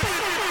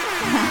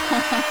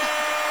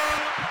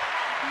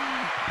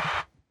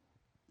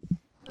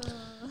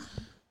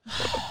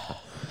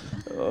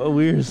 Oh,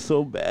 we're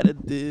so bad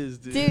at this,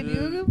 dude. Dude,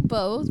 you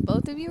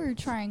both of you are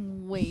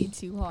trying way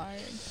too hard.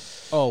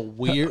 Oh,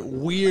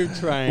 weird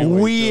trying.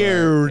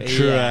 We're Yeah.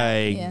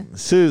 trying. Yeah.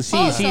 So see,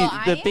 Oh, see, so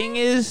the I thing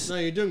is, No,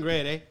 you're doing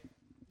great, eh?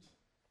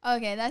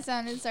 Okay, that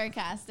sounded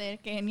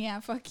sarcastic, and yeah,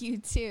 fuck you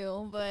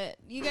too. But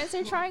you guys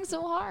are trying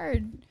so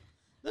hard.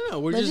 No,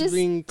 we're Let's just just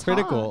being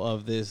critical talk.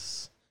 of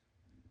this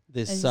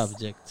Let's-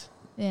 subject.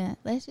 Yeah,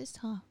 let's just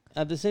talk.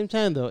 At the same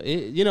time, though,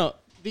 did you know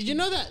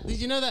that? Did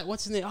you know that?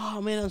 What's his name?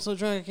 Oh man, I'm so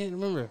drunk, I can't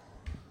remember.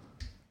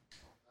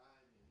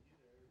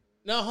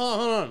 No,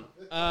 hold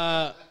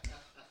on.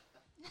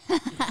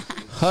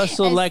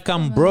 hustle like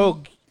I'm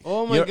broke.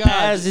 Oh my Your God,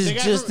 ass is the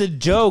guy just from- a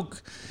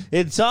joke.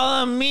 It's all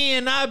on me,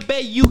 and I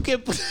bet you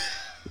can.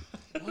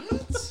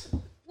 What?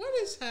 What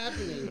is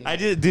happening?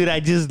 I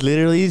just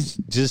literally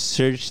just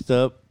searched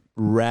up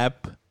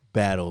rap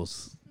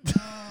battles.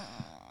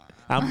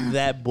 I'm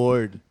that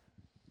bored.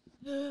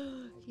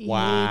 He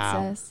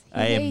Wow. hates us.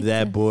 He I am hates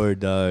that us. bored,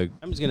 dog.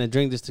 I'm just gonna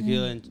drink this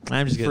tequila and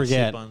I'm just gonna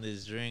forget. sip on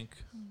this drink.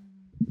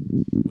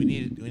 We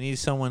need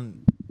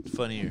someone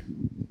funnier.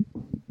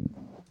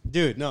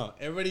 Dude, no,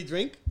 everybody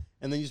drink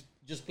and then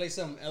just play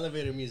some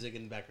elevator music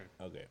in the background.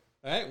 Okay.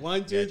 All right,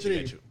 1, 2, Got you, 3.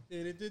 got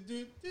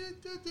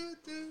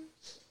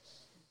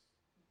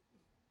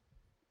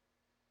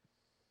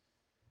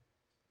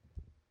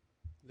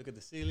Look at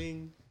the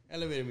ceiling.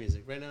 Elevator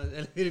music. Right now,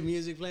 elevator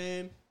music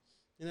playing.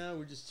 You know,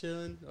 we're just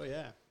chilling. Oh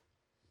yeah.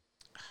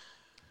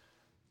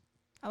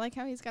 I like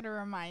how he's got to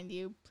remind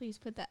you. Please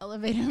put the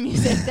elevator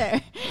music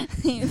there.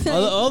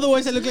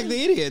 Otherwise, I look like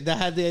the idiot that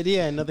had the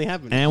idea and nothing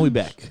happened. And we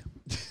back.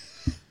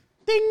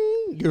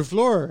 Ding! Your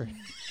floor.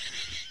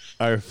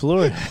 Our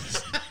floor.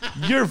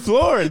 Your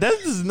floor. That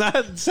does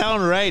not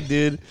sound right,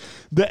 dude.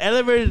 The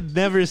elevator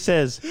never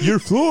says your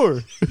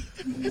floor.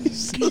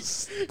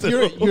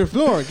 Your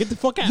floor. Get the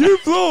fuck out. Your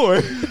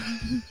floor.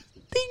 Ding.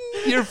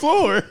 Your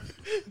floor.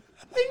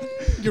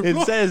 Your It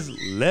floor. says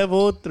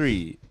level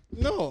 3.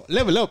 No,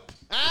 level up.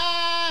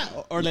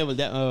 Or level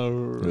down.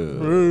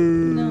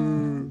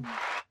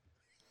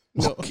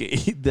 No. Okay.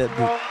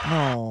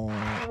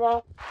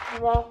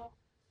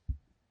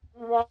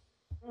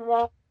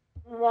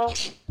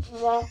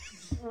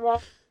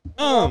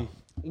 No.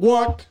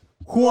 Quack,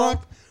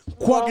 quack,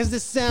 quack is the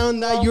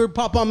sound that your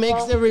papa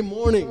makes every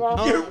morning.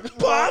 Your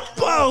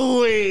papa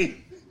way.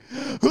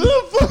 Who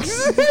the fuck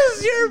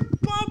says your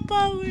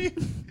papa way?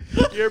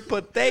 Your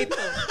potato.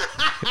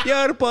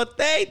 Your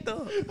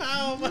potato.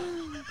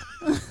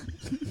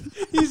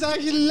 He's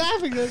actually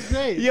laughing. That's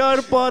great.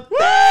 Your potato.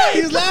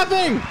 He's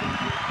laughing.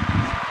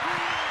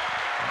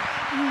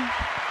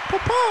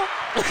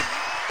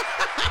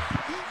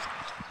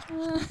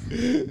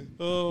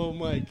 Oh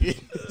my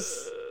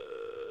goodness.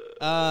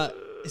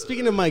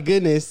 Speaking of my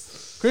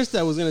goodness,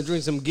 Krista was gonna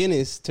drink some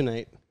Guinness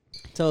tonight.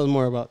 Tell us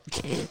more about.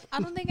 I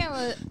don't think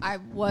I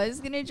was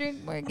gonna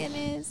drink more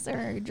Guinness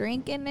or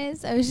drink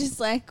Guinness. I was just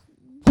like,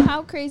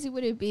 how crazy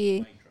would it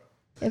be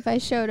if I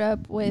showed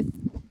up with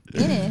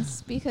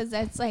Guinness? Because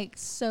that's like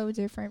so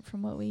different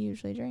from what we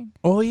usually drink.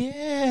 Oh,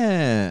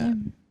 yeah.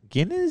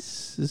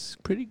 Guinness is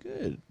pretty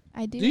good.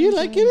 I do. Do you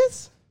like enjoy-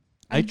 Guinness?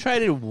 I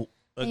tried it a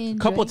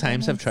enjoy couple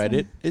times. I've Guinness, tried so-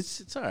 it.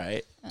 It's all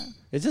right. Oh.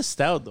 It's a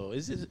stout, though.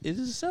 Is it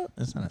a stout?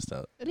 It's not a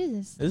stout. It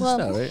is. It's well,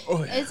 a stout, right?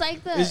 Oh, yeah. it's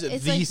like the It's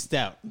it's the like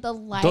stout. the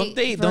light. Don't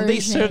they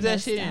serve version that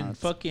of shit in stouts.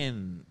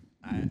 fucking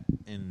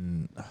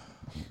in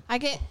I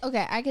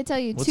could tell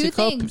you what's two it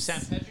called? things.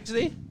 St. Patrick's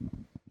Day?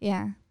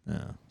 Yeah,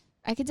 No.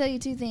 I could tell you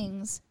two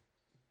things.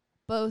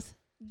 Both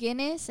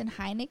Guinness and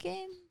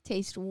Heineken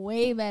taste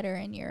way better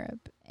in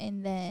Europe,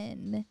 and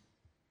then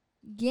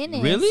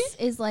Guinness Really?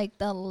 is like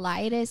the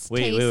lightest.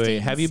 Wait.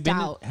 tasting Have you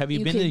stout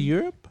been to could-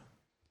 Europe?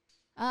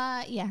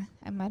 Yeah,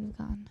 I might have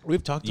gone.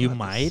 We've talked. You about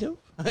might have.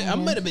 this. I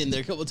might have been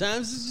there a couple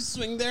times. Just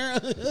swing there.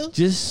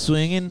 Just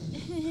swinging.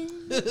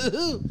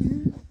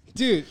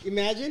 Dude,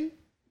 imagine.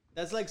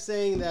 That's like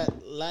saying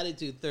that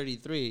latitude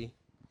 33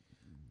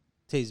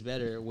 tastes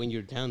better when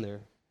you're down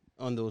there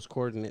on those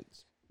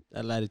coordinates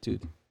at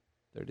latitude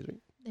 33.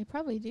 They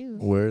probably do.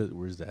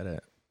 Where's that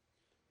at?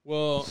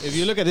 Well, if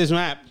you look at this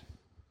map,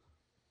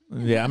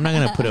 Yeah, I'm not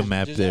gonna put a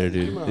map Just there, come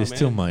dude. on, It's man.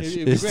 too much.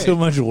 It'd be It's great. too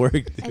much work,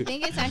 I dude.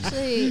 think it's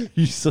actually.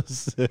 You're so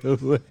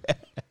stupid.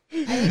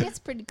 I think it's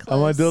pretty close. I'm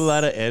gonna do a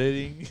lot of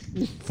editing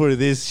for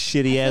this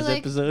shitty ass like-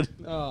 episode.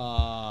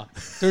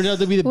 turned out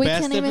to be the We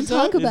best can't even episode.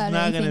 talk It's about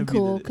not anything gonna be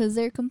cool the- because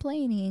they're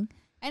complaining.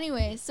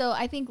 Anyway, so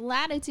I think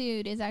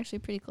latitude is actually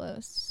pretty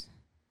close.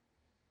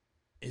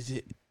 Is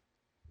it?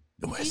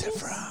 Where's it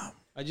from?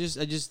 I just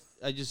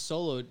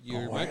soloed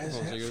your Oh, where is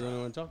microphone, so it you're the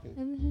only one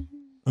talking.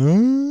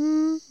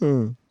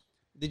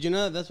 Did you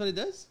know that's what it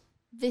does?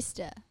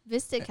 Vista,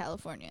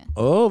 California.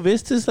 Oh,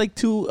 Vista's like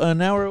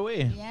an hour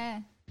away.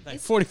 Yeah, Like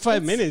It's-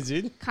 45 it's- minutes,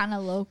 dude. kind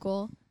of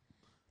local.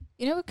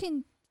 You know what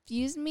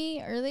confused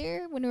me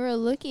earlier when we were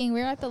looking?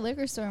 We were at the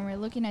liquor store and we were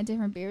looking at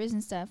different beers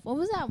and stuff. What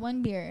was that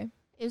one beer?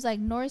 It was like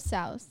North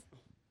South.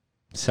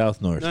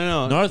 South North.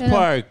 No. North No, no.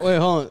 Park. Wait,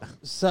 hold on.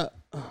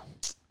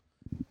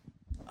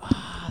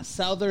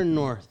 Southern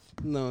North.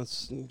 No,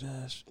 it's.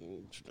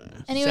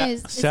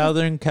 Anyways, it's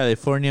Southern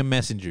California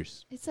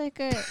Messengers. it's like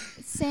a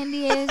San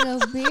Diego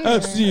beer.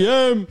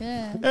 FCM.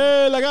 Yeah.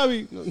 Hey, la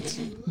Gaby.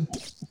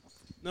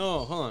 No,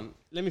 hold on.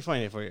 Let me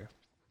find it for you.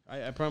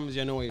 I promise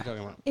you I know what you're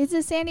talking about. It's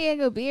a San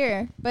Diego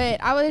beer,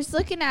 but I was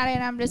looking at it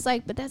and I'm just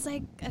like, but that's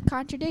like a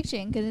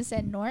contradiction because it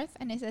said north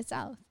and it said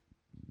south.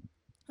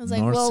 I was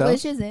like, North, well, south?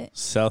 which is it?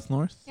 South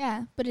North.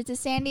 Yeah, but it's a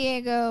San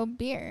Diego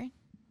beer.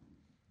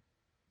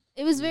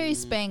 It was very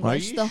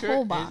Spanglish. The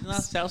whole box. It's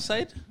not South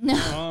Side.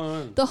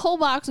 No, the whole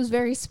box was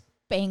very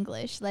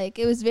Spanglish. Like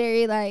it was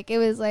very like it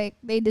was like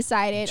they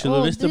decided.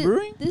 Chula Vista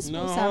Brewing? This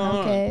will No. sound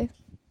okay.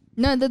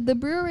 No, the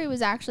brewery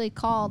was actually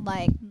called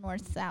like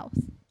North South.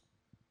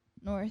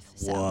 North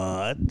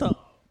South. What the?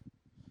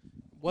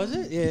 Was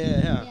it?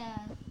 Yeah. Yeah.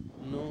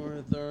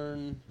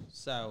 Northern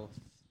South.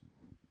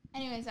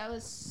 Anyways, I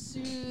was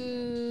super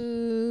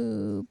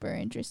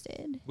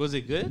interested. Was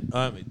it good?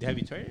 Have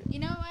you tried it? You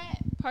know what?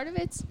 Part of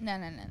it's no.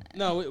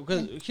 No,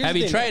 because Have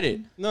you tried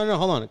it? No,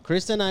 hold on.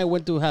 Chris and I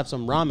went to have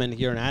some ramen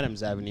here on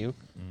Adams Avenue,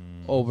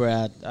 over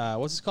at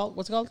what's it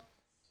called?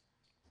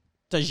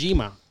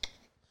 Tajima.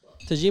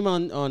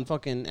 Tajima on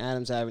fucking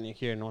Adams Avenue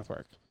here in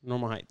Northwark,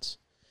 Normal Heights.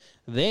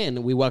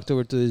 Then we walked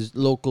over to this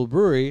local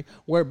brewery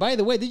where, by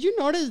the way, did you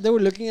notice they were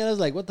looking at us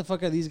like, what the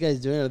fuck are these guys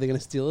doing? Are they gonna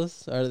steal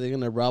us? Are they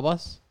gonna rob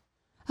us?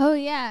 Oh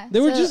yeah. They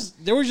were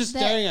So just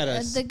staring at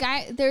us. The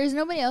guy, there was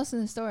nobody else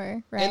in the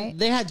store, right? And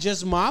they had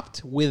just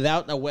mopped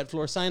without a wet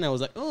floor sign. I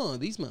was like, oh,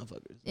 these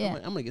motherfuckers. Yeah.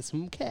 I'm gonna get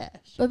some cash.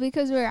 But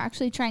because we were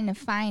actually trying to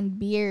find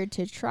beer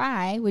to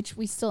try, which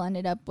we still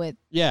ended up with.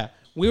 Yeah.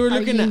 We were Our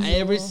looking at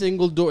every usual.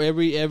 single door,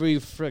 every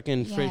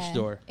freaking fridge Yeah.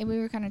 door. And we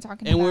were kind of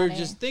talking And about we were it.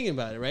 just thinking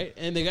about it, right?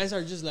 And the guys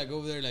are just like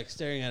over there, like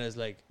staring at us,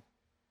 like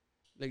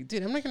Like,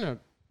 dude, I'm not gonna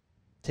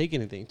take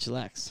anything.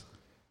 Chillax.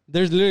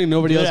 There's literally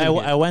nobody Dude, else. In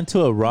here. I went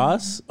to a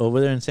Ross over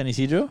there in San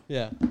Isidro,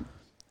 Yeah.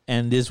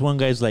 and this one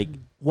guy's like,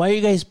 "Why are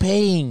you guys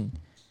paying?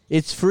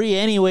 It's free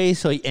anyway."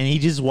 So and he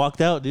just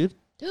walked out, dude.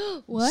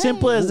 What?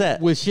 Simple as that.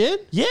 With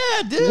shit? Yeah,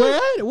 dude. Where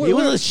at? Where- it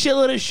was where- a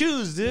shitload of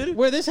shoes, dude.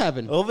 Where this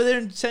happened? Over there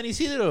in San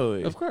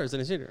Isidro. Of course, in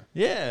Isidro.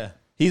 Yeah.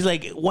 He's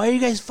like, "Why are you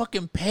guys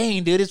fucking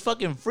paying, dude? It's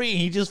fucking free." And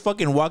he just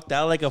fucking walked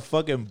out like a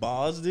fucking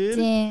boss, dude.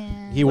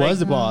 Damn. He was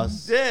the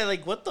boss. Yeah,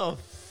 like what the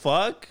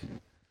fuck?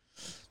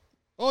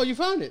 Oh, you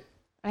found it.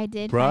 I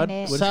did Broad? find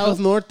it. What- South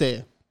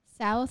Norte.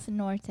 South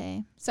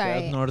Norte.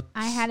 Sorry. South Norte.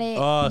 I had it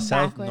Oh,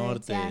 South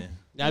backwards, Norte.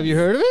 yeah. Have you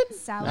heard of it?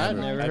 South I've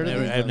Norte. never heard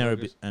of it. I've never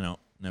been. I know,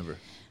 never.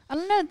 I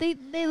don't know.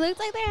 They looked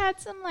like they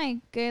had some like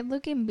good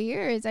looking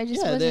beers. I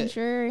just Yeah, wasn't they-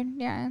 sure.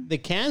 Yeah. The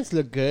cans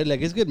look good.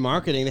 Like, it's good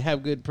marketing. They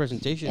have good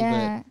presentation.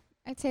 Yeah.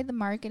 I'd say the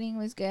marketing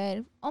was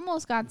good.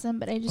 Almost got some,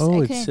 but I just Oh,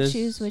 I it couldn't says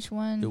choose which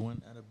one. The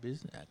one out of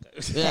business.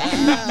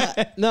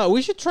 But no,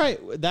 we should try.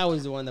 That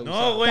was the one that we No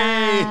saw.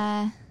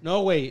 way.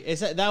 No way.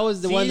 That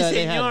was the Si, one that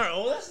they senor. had.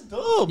 Oh, that's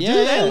dope, Yeah,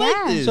 dude. yeah. I like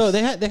Yeah. this. So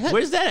they had.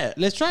 Where's that at?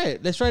 Let's try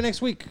it. Let's try it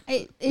next week.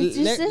 It's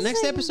just this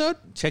Next like- episode.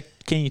 Check.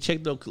 Can you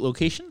check the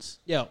locations?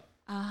 Yo,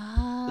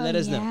 Oh, Let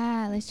us know.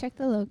 Yeah, let's check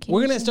the location.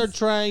 we're gonna start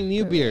trying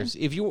new beers.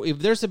 If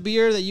there's a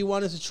beer that you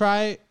want us to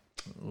try,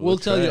 we'll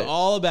tell try you it.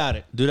 all about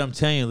it. Dude, I'm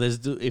telling you, let's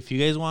do. If you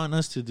guys want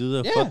us to do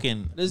the Yeah,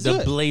 fucking let's do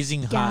the it.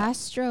 blazing hot,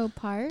 Gastro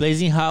Park.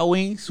 blazing hot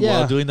wings Yeah.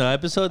 while doing the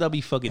episode, that'll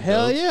be fucking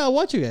Hell dope. yeah, I'll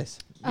watch you guys.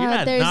 You're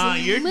not. There's Nah,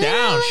 you're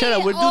down. Shut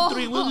up. We'll do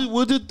literally- three.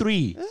 We'll do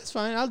three. That's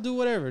fine. I'll do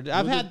whatever.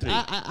 I've do had three.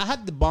 I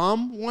had the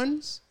bomb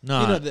ones.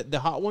 No. You know the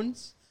hot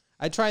ones.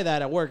 I tried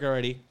that at work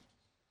already.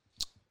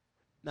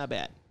 Not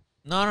bad.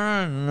 No.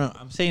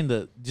 I'm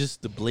saying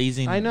just the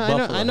blazing. I know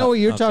buffalo what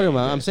you're hot- talking okay,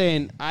 about. okay. I'm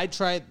saying I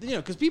tried.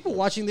 Because people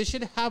watching this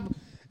shit have.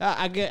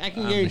 I can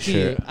I'm guarantee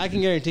sure. you. I can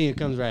guarantee you it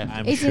comes right.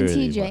 I'm It's in sure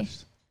they TJ.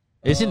 watched.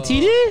 It's in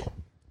TJ.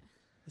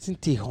 It's in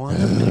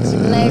Tijuana,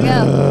 Mexico.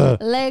 Lego.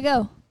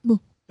 Lego.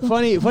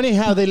 Funny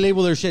how they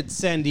label their shit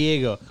San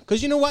Diego.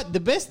 Because you know what? The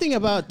best thing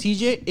about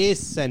TJ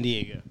is San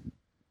Diego.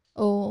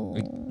 Oh.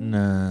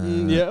 Nah.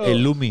 yeah.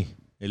 Elumi.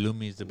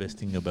 Elumi is the best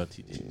thing about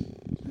TJ.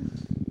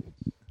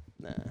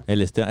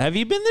 El Esteban. Have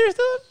you been there,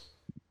 Esteban?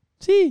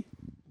 See.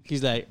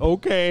 He's like,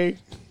 okay.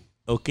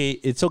 Okay,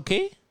 it's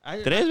okay.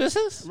 Tres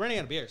veces. I'm running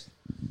out of beers.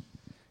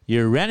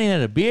 You're running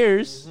out of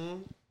beers.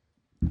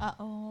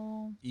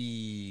 Uh-oh.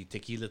 Y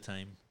tequila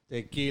time.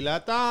 Tequila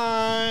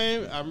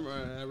time.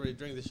 I already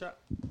drank the shot.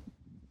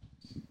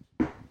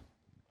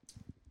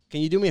 Can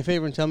you do me a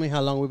favor and tell me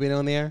how long we've been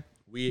on the air?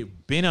 We've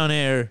been on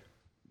air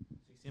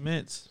 60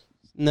 minutes.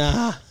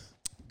 Nah.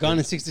 Gone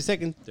in 60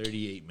 seconds.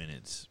 38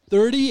 minutes.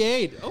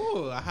 38.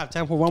 Oh, I have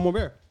time for one more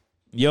beer.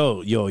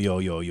 Yo.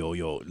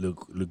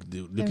 Look,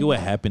 dude. Look at what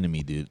happened to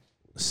me, dude.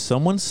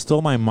 Someone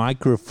stole my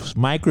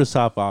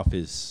Microsoft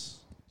Office,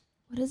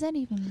 What does that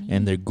even mean?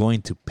 and they're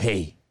going to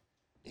pay.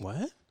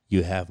 What?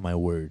 You have my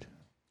word.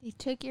 They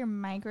took your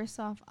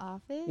Microsoft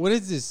Office? What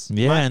is this?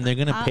 Yeah, and they're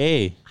gonna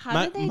pay.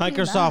 How did they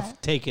Microsoft do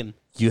taken.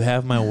 You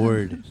have my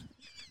word.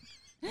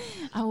 that?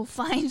 I will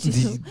find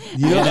you.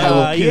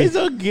 Yeah, you guys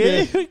don't get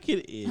it. Fucking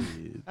idiot.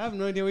 I have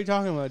no idea what you're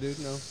talking about, dude.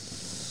 No.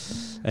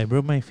 I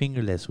broke my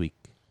finger last week.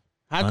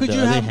 How On could the you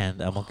other have?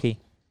 hand, I'm okay.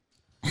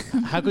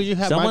 How could you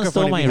have Someone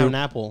stole microphone if you my have an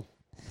Apple?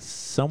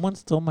 Someone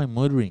stole my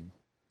mood ring.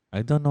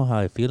 I don't know how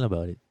I feel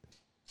about it.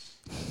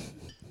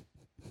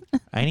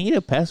 I need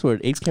a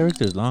password, 8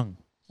 characters long.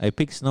 I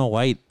picked Snow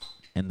White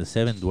and the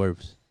 7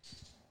 dwarves.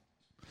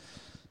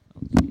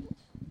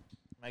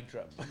 Mic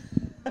drop.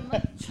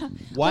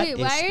 What Wait, is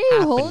why are you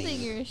happening?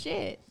 holding your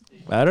shit?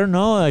 I don't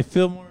know. I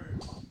feel more.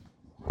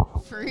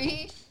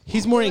 Free?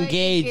 He's more Why you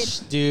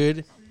engaged,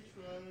 dude.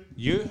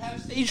 You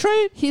have stage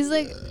fright? He's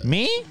like,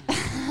 Me?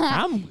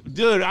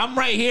 I'm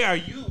right here. Are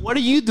you? What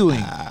are you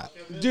doing?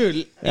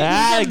 Dude,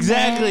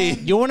 Exactly.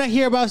 you want to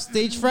hear about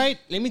stage fright?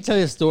 Let me tell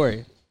you a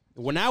story.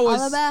 When I all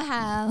was about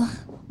how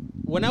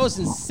in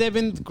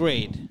 7th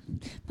grade,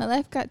 my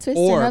life got twisted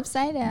Or-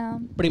 upside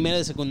down.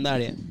 primera de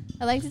secundaria,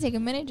 I like to take a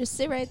minute, just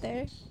sit right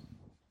there.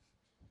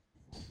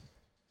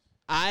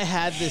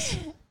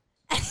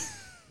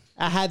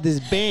 I had this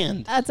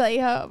band. I'll tell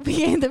you how I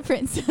became the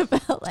Prince of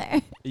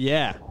Bel-Air.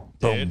 Yeah.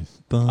 Boom,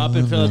 Up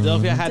in boom.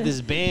 Philadelphia, I had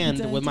this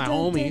band with my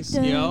homies,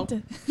 you know?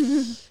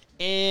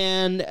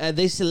 And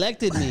they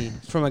selected me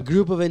from a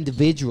group of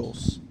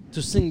individuals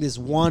to sing this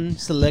one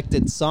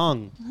selected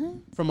song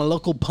from a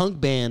local punk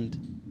band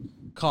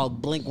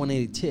called Blink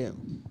 182.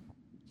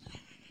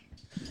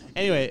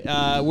 Anyway,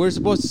 we're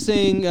supposed to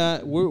sing.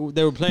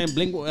 They were playing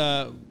Blink.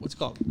 What's it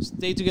called?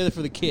 Stay Together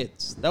for the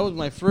Kids. That was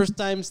my first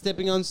time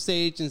stepping on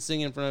stage and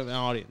singing in front of an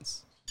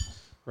audience.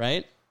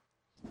 Right?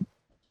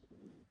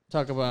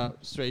 Talk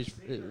about stage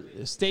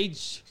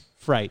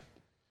fright.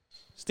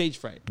 Stage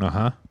fright.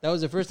 Uh-huh. That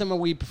was the first time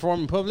we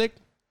performed in public.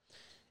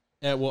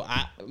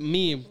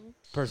 Me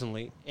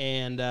personally,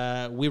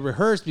 and we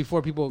rehearsed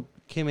before people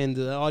came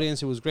into the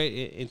audience. It was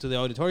great. Into the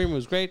auditorium, it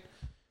was great.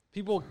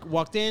 People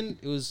walked in.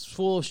 It was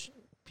full of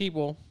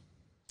people,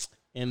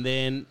 And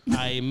then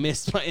I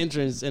missed my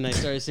entrance and I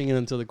started singing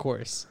until the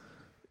chorus.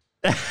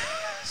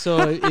 So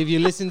if you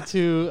listen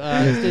to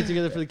Stay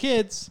Together for the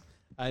Kids,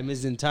 I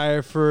missed the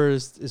entire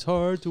first. It's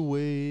hard to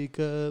wake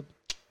up.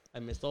 I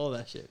missed all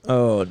that shit.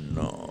 Oh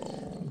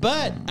no!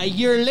 But a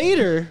year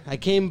later, I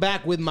came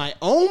back with my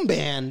own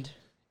band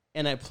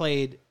and I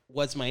played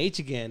What's My Age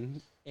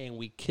Again, and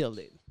we killed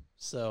it.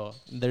 So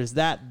there's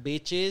that,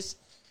 bitches.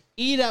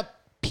 Eat up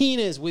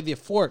penis with your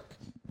fork.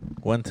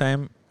 One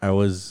time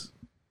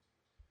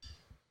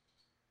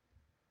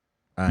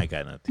I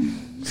got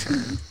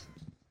nothing.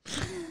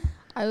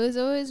 I was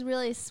always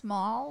really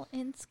small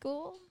in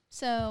school.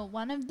 So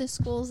one of the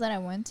schools that I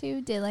went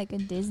to did like a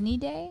Disney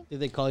day. Did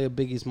they call you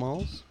Biggie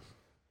Smalls?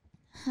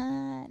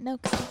 No,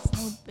 because it's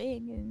so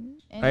big.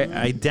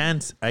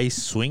 I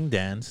swing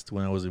danced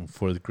when I was in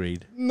 4th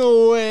grade.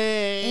 No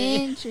way.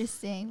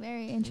 Interesting.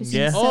 Very interesting.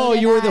 Yeah. Oh,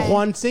 did you were the I.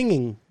 Juan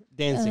singing,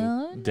 dancing.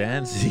 Oh, no.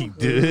 Dancing,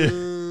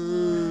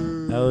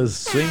 dude. I was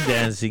swing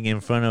dancing in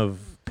front of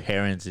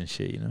parents and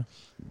shit, you know?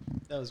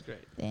 That was great.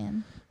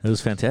 Damn. It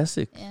was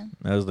fantastic. Yeah.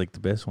 That was like the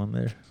best one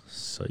there.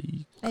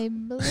 Psych. I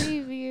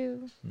believe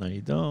you. No,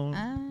 you don't.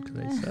 'Cause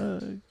I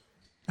suck.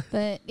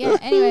 But yeah,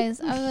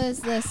 anyways, I was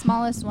the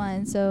smallest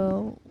one.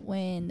 So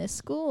when the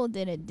school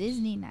did a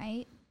Disney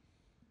night,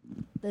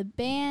 the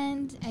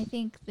band, I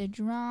think the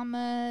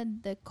drama,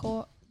 the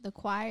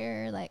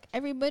choir, like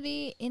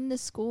everybody in the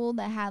school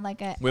that had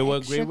like a Wait,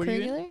 what grade were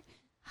you in?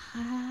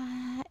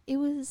 extracurricular, it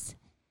was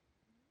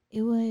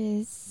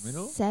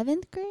Middle?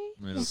 7th grade.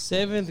 Middle,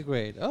 7th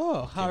grade.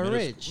 Oh, how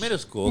rich. Middle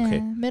school, okay.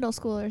 Yeah, middle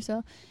school or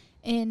so.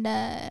 And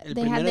they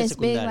primero had y this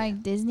big secundaria.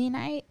 like Disney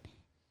night,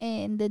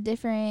 and the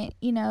different,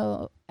 you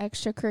know,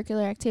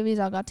 extracurricular activities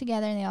all got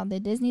together and they all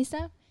did Disney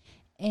stuff.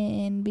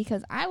 And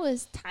because I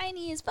was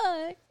tiny as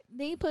fuck,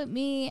 they put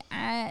me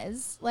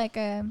as like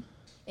in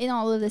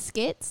all of the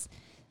skits.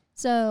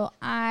 So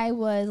I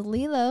was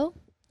Lilo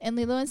and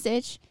Lilo and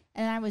Stitch,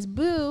 and I was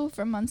Boo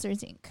from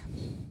Monsters Inc.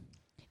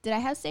 Did I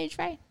have stage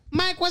fright?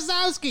 Mike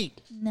Wazowski.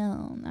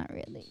 No, not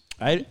really.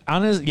 I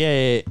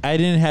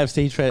didn't have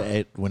stage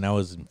fright when I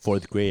was in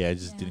 4th grade. I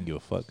just didn't give a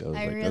fuck. I was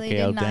I like, really okay,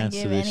 did I'll not dance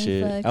to give this any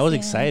shit. fucks, I was yeah.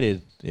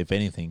 excited, if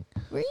anything.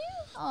 Were you?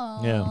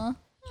 Aww. Yeah.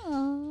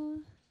 Aww.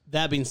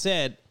 That being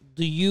said,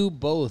 do you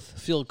both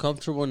feel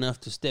comfortable enough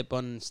to step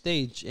on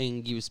stage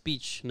and give a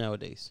speech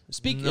nowadays?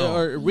 Speak No.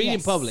 or read in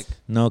Yes. public,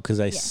 No, because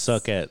I Yes.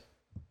 suck at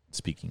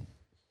speaking.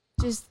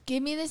 Just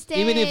give me the stage.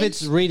 even if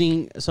it's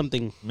reading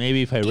something.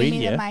 Maybe if I Give read, me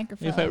the yeah.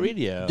 microphone. If I read,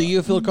 yeah. Do you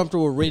feel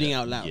comfortable reading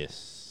out loud?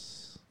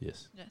 Yes.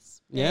 Yes.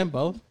 Yes. Yeah,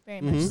 both.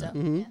 Very much so.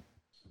 mhm.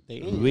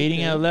 Yeah.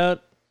 Reading out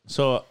loud.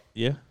 So,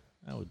 yeah,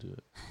 I would do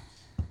it.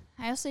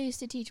 I also used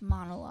to teach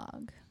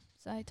monologue,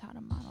 so I taught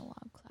a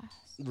monologue class.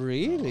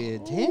 Really?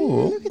 Damn,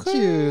 look at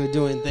you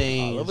doing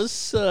things. All of a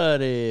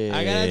sudden.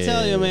 I gotta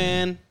tell you,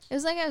 man. It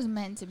was like I was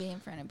meant to be in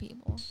front of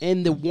people.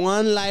 In the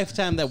one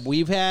lifetime that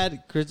we've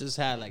had, Chris has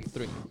had like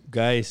 3.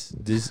 Guys,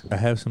 I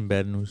have some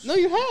bad news. No,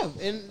 you have,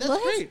 and that's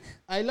What? great.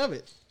 I love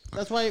it.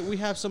 That's why we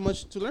have so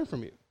much to learn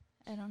from you.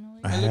 I don't know.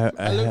 What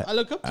I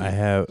look up to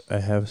you. I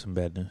have some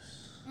bad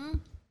news. Mm.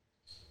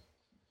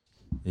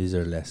 This is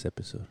our last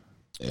episode.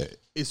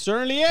 It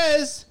certainly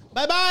is.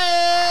 Bye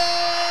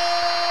bye.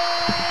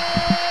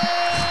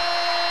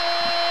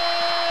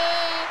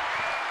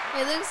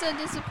 You look so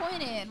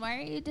disappointed. Why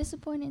are you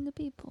disappointing the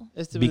people?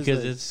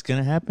 Because it's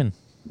gonna happen.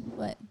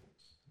 What?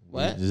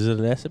 What? This is the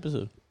last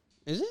episode.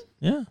 Is it?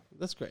 Yeah.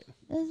 That's great.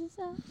 This is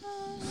so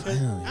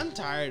hard. I'm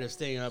tired of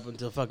staying up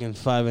until fucking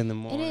 5 in the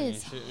morning.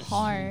 is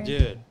hard.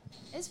 dude.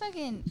 It's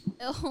fucking.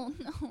 Oh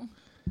no.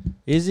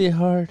 Is it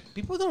hard?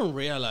 People don't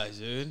realize,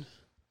 dude.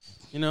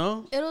 You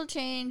know, It'll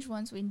change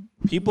once we.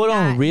 People not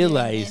don't doing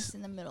realize. this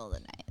in the middle of the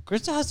night.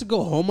 Krista has to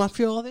go home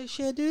after all this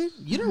shit, dude.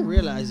 You don't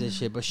realize this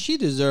shit, but she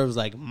deserves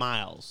like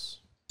miles.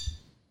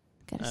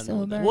 Gotta I know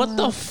sober that. What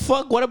the up.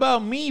 fuck? What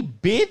about me,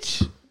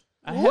 bitch?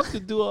 I have to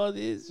do all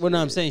this. Well, no,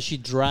 I'm saying she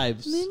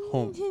drives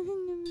home.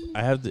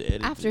 I have to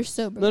edit. After this.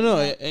 sober. No,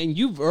 and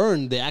you've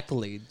earned the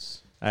accolades.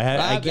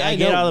 I I get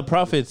know. all the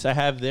profits. I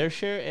have their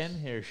share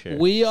and her share.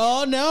 We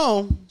all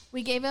know.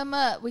 We gave him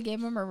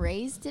a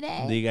raise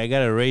today. I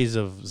got a raise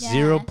of Yeah.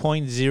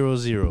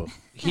 0.00.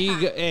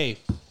 Hey,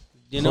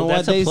 you So know what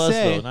that's they a plus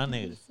say? though, not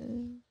negative.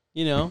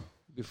 You know,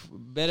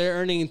 better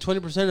earning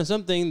 20% of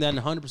something than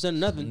 100% of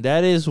nothing.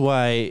 That is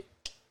why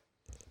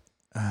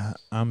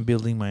I'm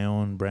building my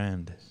own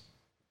brand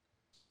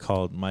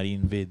called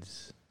Marine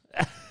Vids.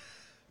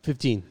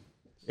 15.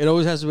 It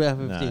always has to be at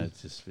 15. Nah,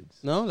 it's just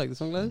Vids. No, like the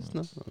sunglasses?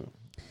 No.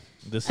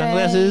 The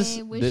sunglasses,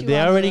 I wish they, you they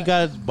all already the-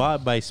 got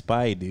bought by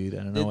Spy, dude. I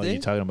don't know Did what they?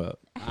 you're talking about.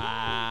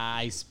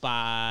 I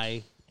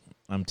spy.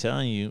 I'm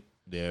telling you,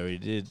 they already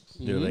did.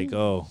 They're Mhm. like,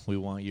 oh, we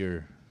want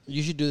your.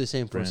 You should do the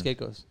same for Brand.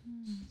 Skekos.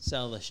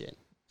 Sell the shit.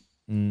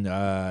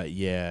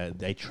 Yeah,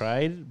 I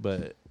tried,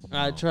 but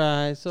I no.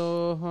 tried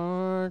so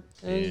hard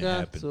and Didn't got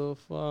happen. so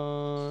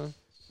far.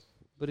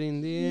 But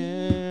in the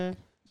end,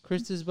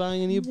 Krista's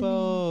buying a new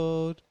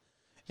boat.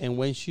 And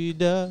when she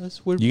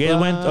does, we're You guys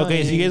went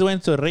okay. So you buying- guys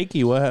went to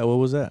Reiki. What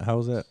was that? How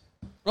was that?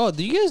 Oh,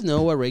 do you guys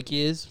know what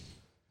Reiki is?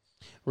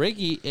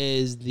 Reiki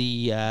is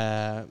the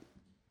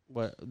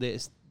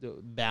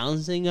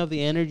balancing of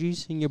the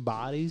energies in your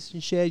bodies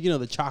and shit. You know,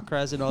 the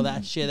chakras and all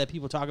that shit that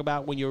people talk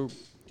about when you're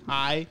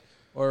high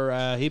or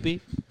hippie.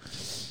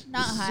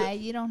 Not high.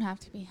 You don't have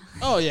to be high.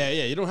 Oh yeah.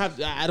 You don't have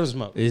to. I don't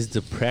smoke. Is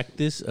the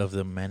practice of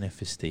the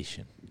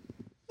manifestation.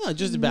 No,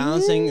 just the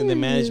balancing and the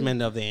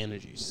management of the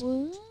energies.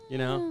 You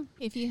know,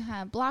 if you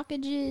have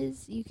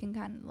blockages, you can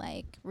kind of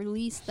like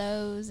release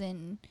those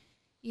and,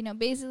 you know,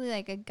 basically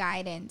like a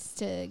guidance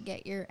to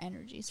get your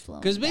energies flowing.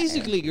 because better.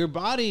 basically your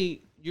body's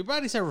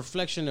a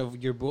reflection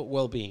of your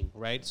well-being,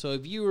 right? So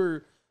if you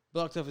were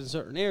blocked up in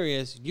certain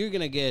areas, you're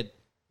gonna get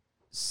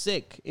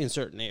sick in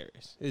certain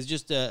areas. It's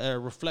just a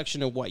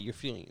reflection of what you're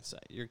feeling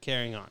inside. You're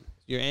carrying on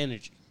your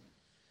energy.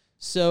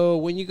 So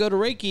when you go to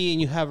Reiki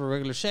and you have a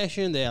regular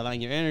session, they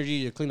align your energy,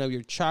 you clean up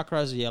your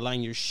chakras, you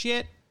align your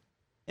shit,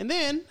 and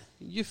then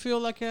you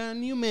feel like a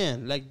new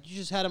man, like you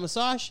just had a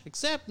massage,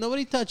 except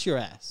nobody touched your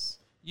ass.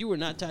 You were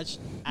not touched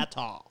at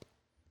all.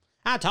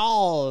 At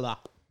all.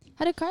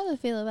 How did Carla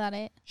feel about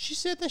it? She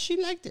said that she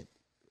liked it.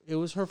 It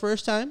was her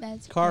first time,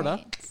 That's Carla.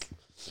 great.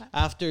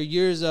 After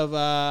years of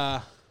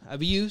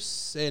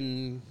abuse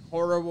and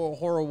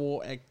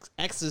horrible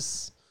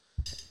excess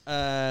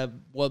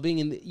while being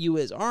in the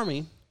U.S.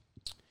 Army,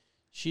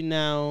 she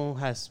now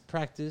has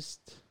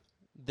practiced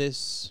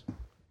this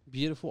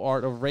beautiful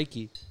art of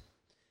Reiki,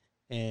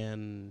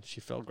 and she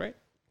felt great,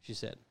 she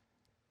said.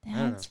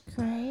 That's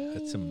great.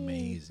 That's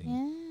amazing.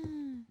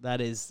 Yeah.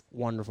 That is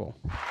wonderful.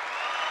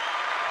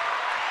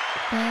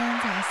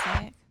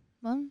 Fantastic.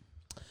 Well,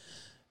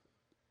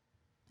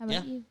 how about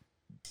Yeah. you?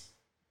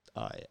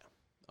 Oh,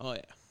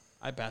 yeah.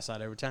 I pass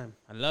out every time.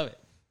 I love it.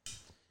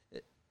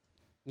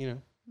 You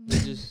know,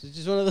 it's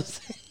just one of those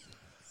things.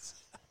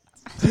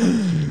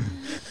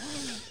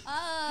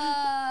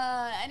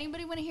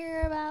 Anybody want to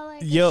hear about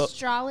like Yo.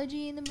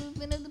 astrology and the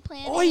movement of the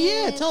planet? Oh,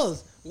 yeah. Tell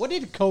us. What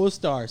did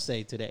CoStar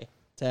say today?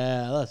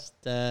 Tell us.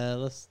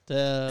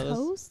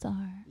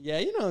 Co-star. Yeah,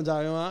 you know what I'm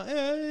talking about.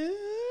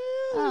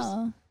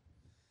 Oh.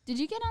 Did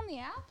you get on the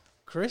app?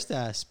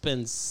 Krista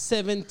spends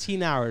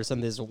 17 hours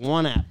on this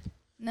one app.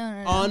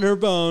 No. On her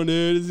phone.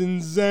 It is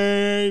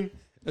insane.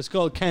 It's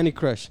called Candy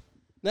Crush.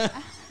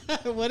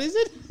 What is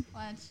it?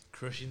 Watch.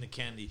 Crushing the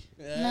candy.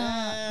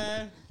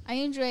 I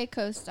enjoy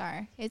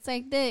CoStar. It's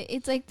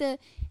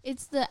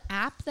the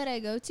app that I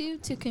go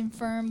to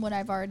confirm what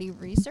I've already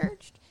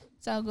researched.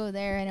 So I'll go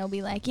there and it'll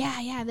be like,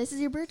 yeah, this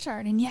is your birth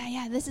chart, and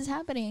yeah, this is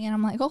happening, and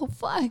I'm like, oh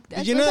fuck,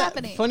 that's what's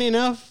happening. Funny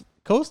enough,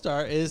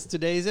 CoStar is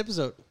today's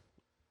episode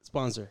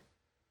sponsor.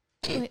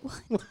 Wait,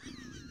 what?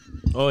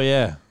 Oh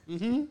yeah.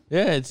 Mm-hmm.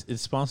 Yeah, it's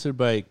sponsored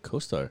by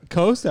CoStar.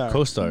 CoStar.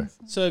 CoStar.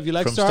 So if you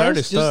like From stars, star to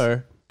just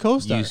star,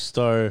 CoStar. you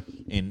star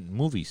in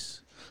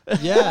movies.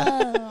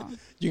 Yeah. Oh.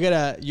 You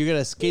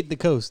gotta skate the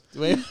coast.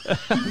 Wait.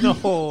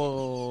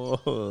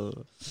 No.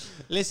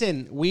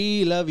 Listen,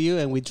 we love you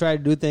and we try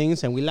to do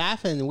things and we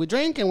laugh and we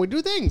drink and we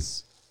do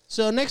things.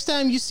 So next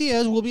time you see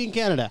us, we'll be in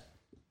Canada.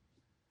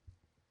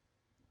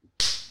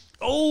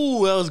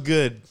 Oh, that was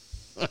good.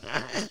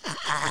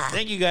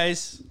 Thank you,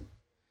 guys.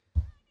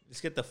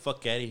 Let's get the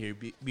fuck out of here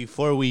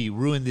before we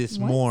ruin this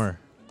What? more.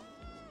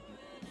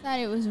 Thought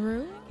it was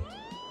rude.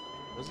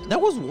 That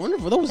was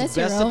wonderful. That was That's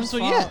the best your own episode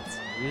fault. yet.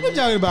 What are you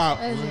talking about?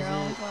 That was your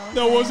own fault.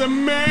 That was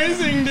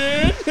amazing,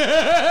 dude. Thank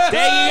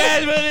you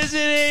guys for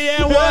listening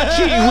and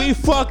watching. We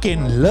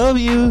fucking love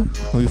you.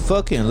 We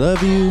fucking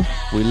love you.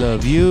 We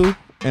love you.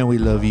 And we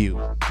love you.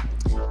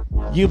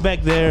 You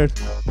back there.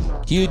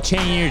 You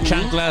changing your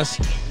chanclas.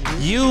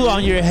 You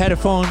on your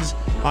headphones.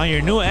 On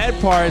your new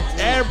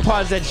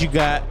AirPods that you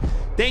got.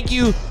 Thank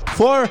you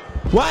for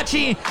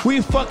watching.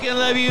 We fucking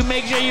love you.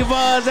 Make sure you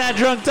follow us at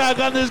Drunk Talk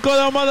 _ the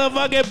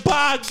motherfucking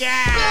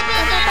podcast.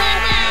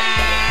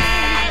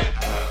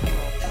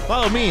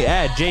 Follow me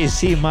at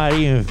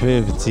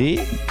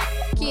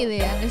JCMarine50. Keely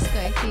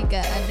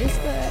 _Kika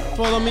 _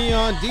 Follow me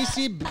on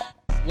DC.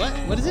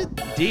 What is it?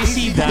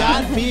 DC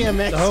Dot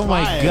BMX. Oh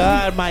my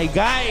God, my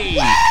guy. You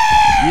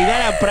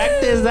gotta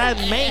practice that,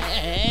 mate.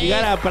 You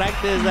gotta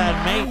practice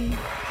that, mate.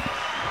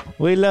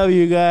 We love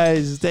you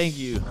guys. Thank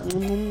you.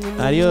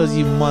 Adios,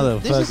 you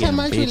motherfucking This is how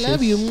much we bitches.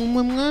 love you. Is he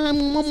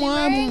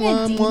wearing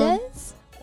Adidas?